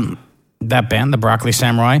 That band, the Broccoli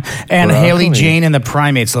Samurai, and Haley Jane and the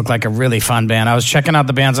Primates look like a really fun band. I was checking out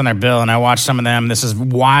the bands on their bill, and I watched some of them. This is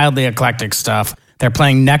wildly eclectic stuff. They're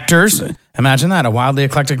playing Nectars. Imagine that, a wildly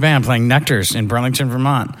eclectic band playing Nectars in Burlington,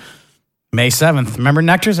 Vermont. May 7th. Remember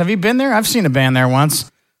Nectars? Have you been there? I've seen a band there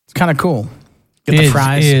once. It's kind of cool. Get the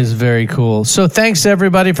fries. It is very cool. So thanks,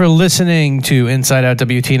 everybody, for listening to Inside Out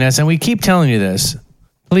WTNS. And we keep telling you this.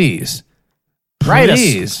 Please. Write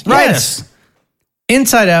us.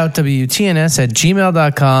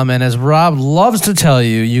 InsideOutWTNS@gmail.com. And as Rob loves to tell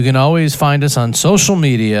you, you can always find us on social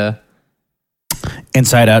media.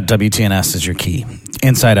 Inside Out WTNS is your key.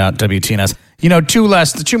 Inside Out WTNS.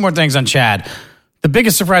 Two more things on Chad. The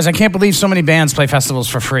biggest surprise, I can't believe so many bands play festivals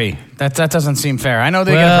for free. That doesn't seem fair. I know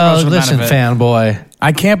they get a promotional benefit. Listen, fanboy.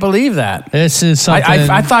 I can't believe that. This is something...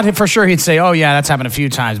 I thought for sure he'd say, oh, yeah, that's happened a few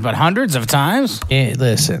times, but hundreds of times? Yeah,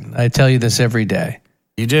 listen, I tell you this every day.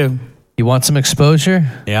 You do? You want some exposure?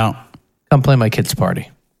 Yeah. Come play my kids' party.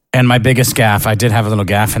 And my biggest gaffe, I did have a little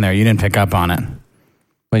gaffe in there. You didn't pick up on it. What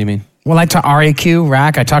do you mean? Well, I RAQ,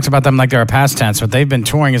 Rack, I talked about them like they're a past tense, but they've been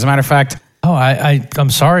touring. As a matter of fact... Oh, I'm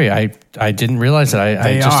sorry. I didn't realize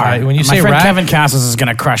that. When you say my friend rack, Kevin Castles is going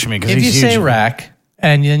to crush me because he's huge. If you say rack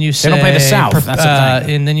and then you say they don't play the South. That's the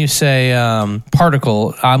thing. And then you say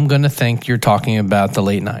particle, I'm going to think you're talking about the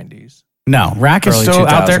late 90s. No, Rack is still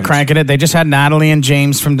out there cranking it. They just had Natalie and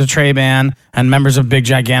James from the Trey Band and members of Big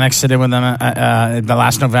Gigantic sit in with them the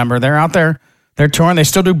last November. They're out there. They're touring. They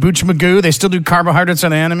still do Booch Magoo. They still do Carbohydrates Are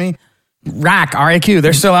the Enemy. Rack, RAQ,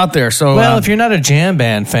 they're still out there. So, well, if you're not a jam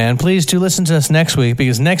band fan, please do listen to us next week,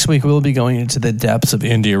 because next week we'll be going into the depths of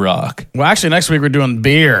indie rock. Well, actually, next week we're doing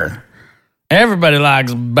beer. Everybody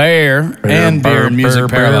likes beer and beer and music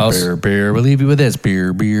parallels. Beer. We'll leave you with this.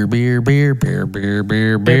 Beer.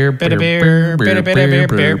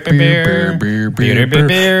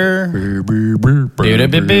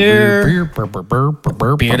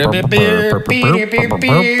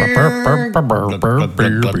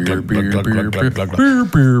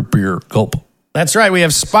 Gulp. That's right. We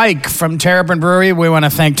have Spike from Terrapin Brewery. We want to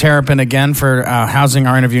thank Terrapin again for housing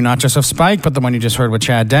our interview, not just of Spike, but the one you just heard with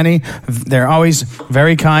Chad Denny. They're always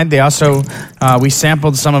very kind. They also, we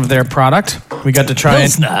sampled some of their product. We got to try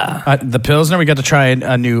the Pilsner. We got to try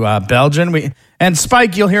a new Belgian. And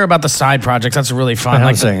Spike, you'll hear about the side projects. That's really fun.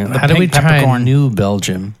 How do we try a new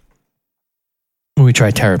Belgian? when we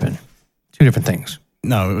tried Terrapin. Two different things.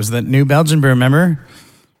 No, it was the New Belgian brew, remember?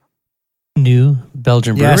 New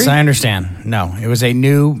Belgian brewery? Yes, I understand. No, it was a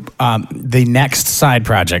new, the next side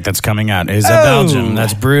project that's coming out is a Belgian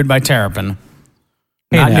that's brewed by Terrapin.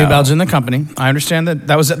 Not New Belgian, the company. I understand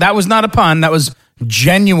that was not a pun. That was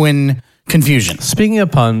genuine confusion. Speaking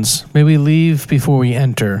of puns, may we leave before we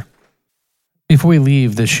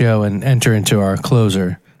leave the show and enter into our closer,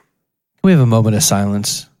 can we have a moment of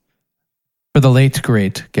silence for the late,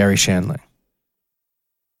 great Gary Shandling?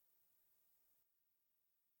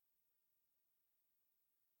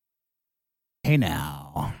 Hey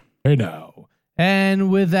now.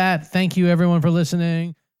 And with that, thank you everyone for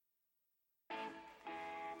listening.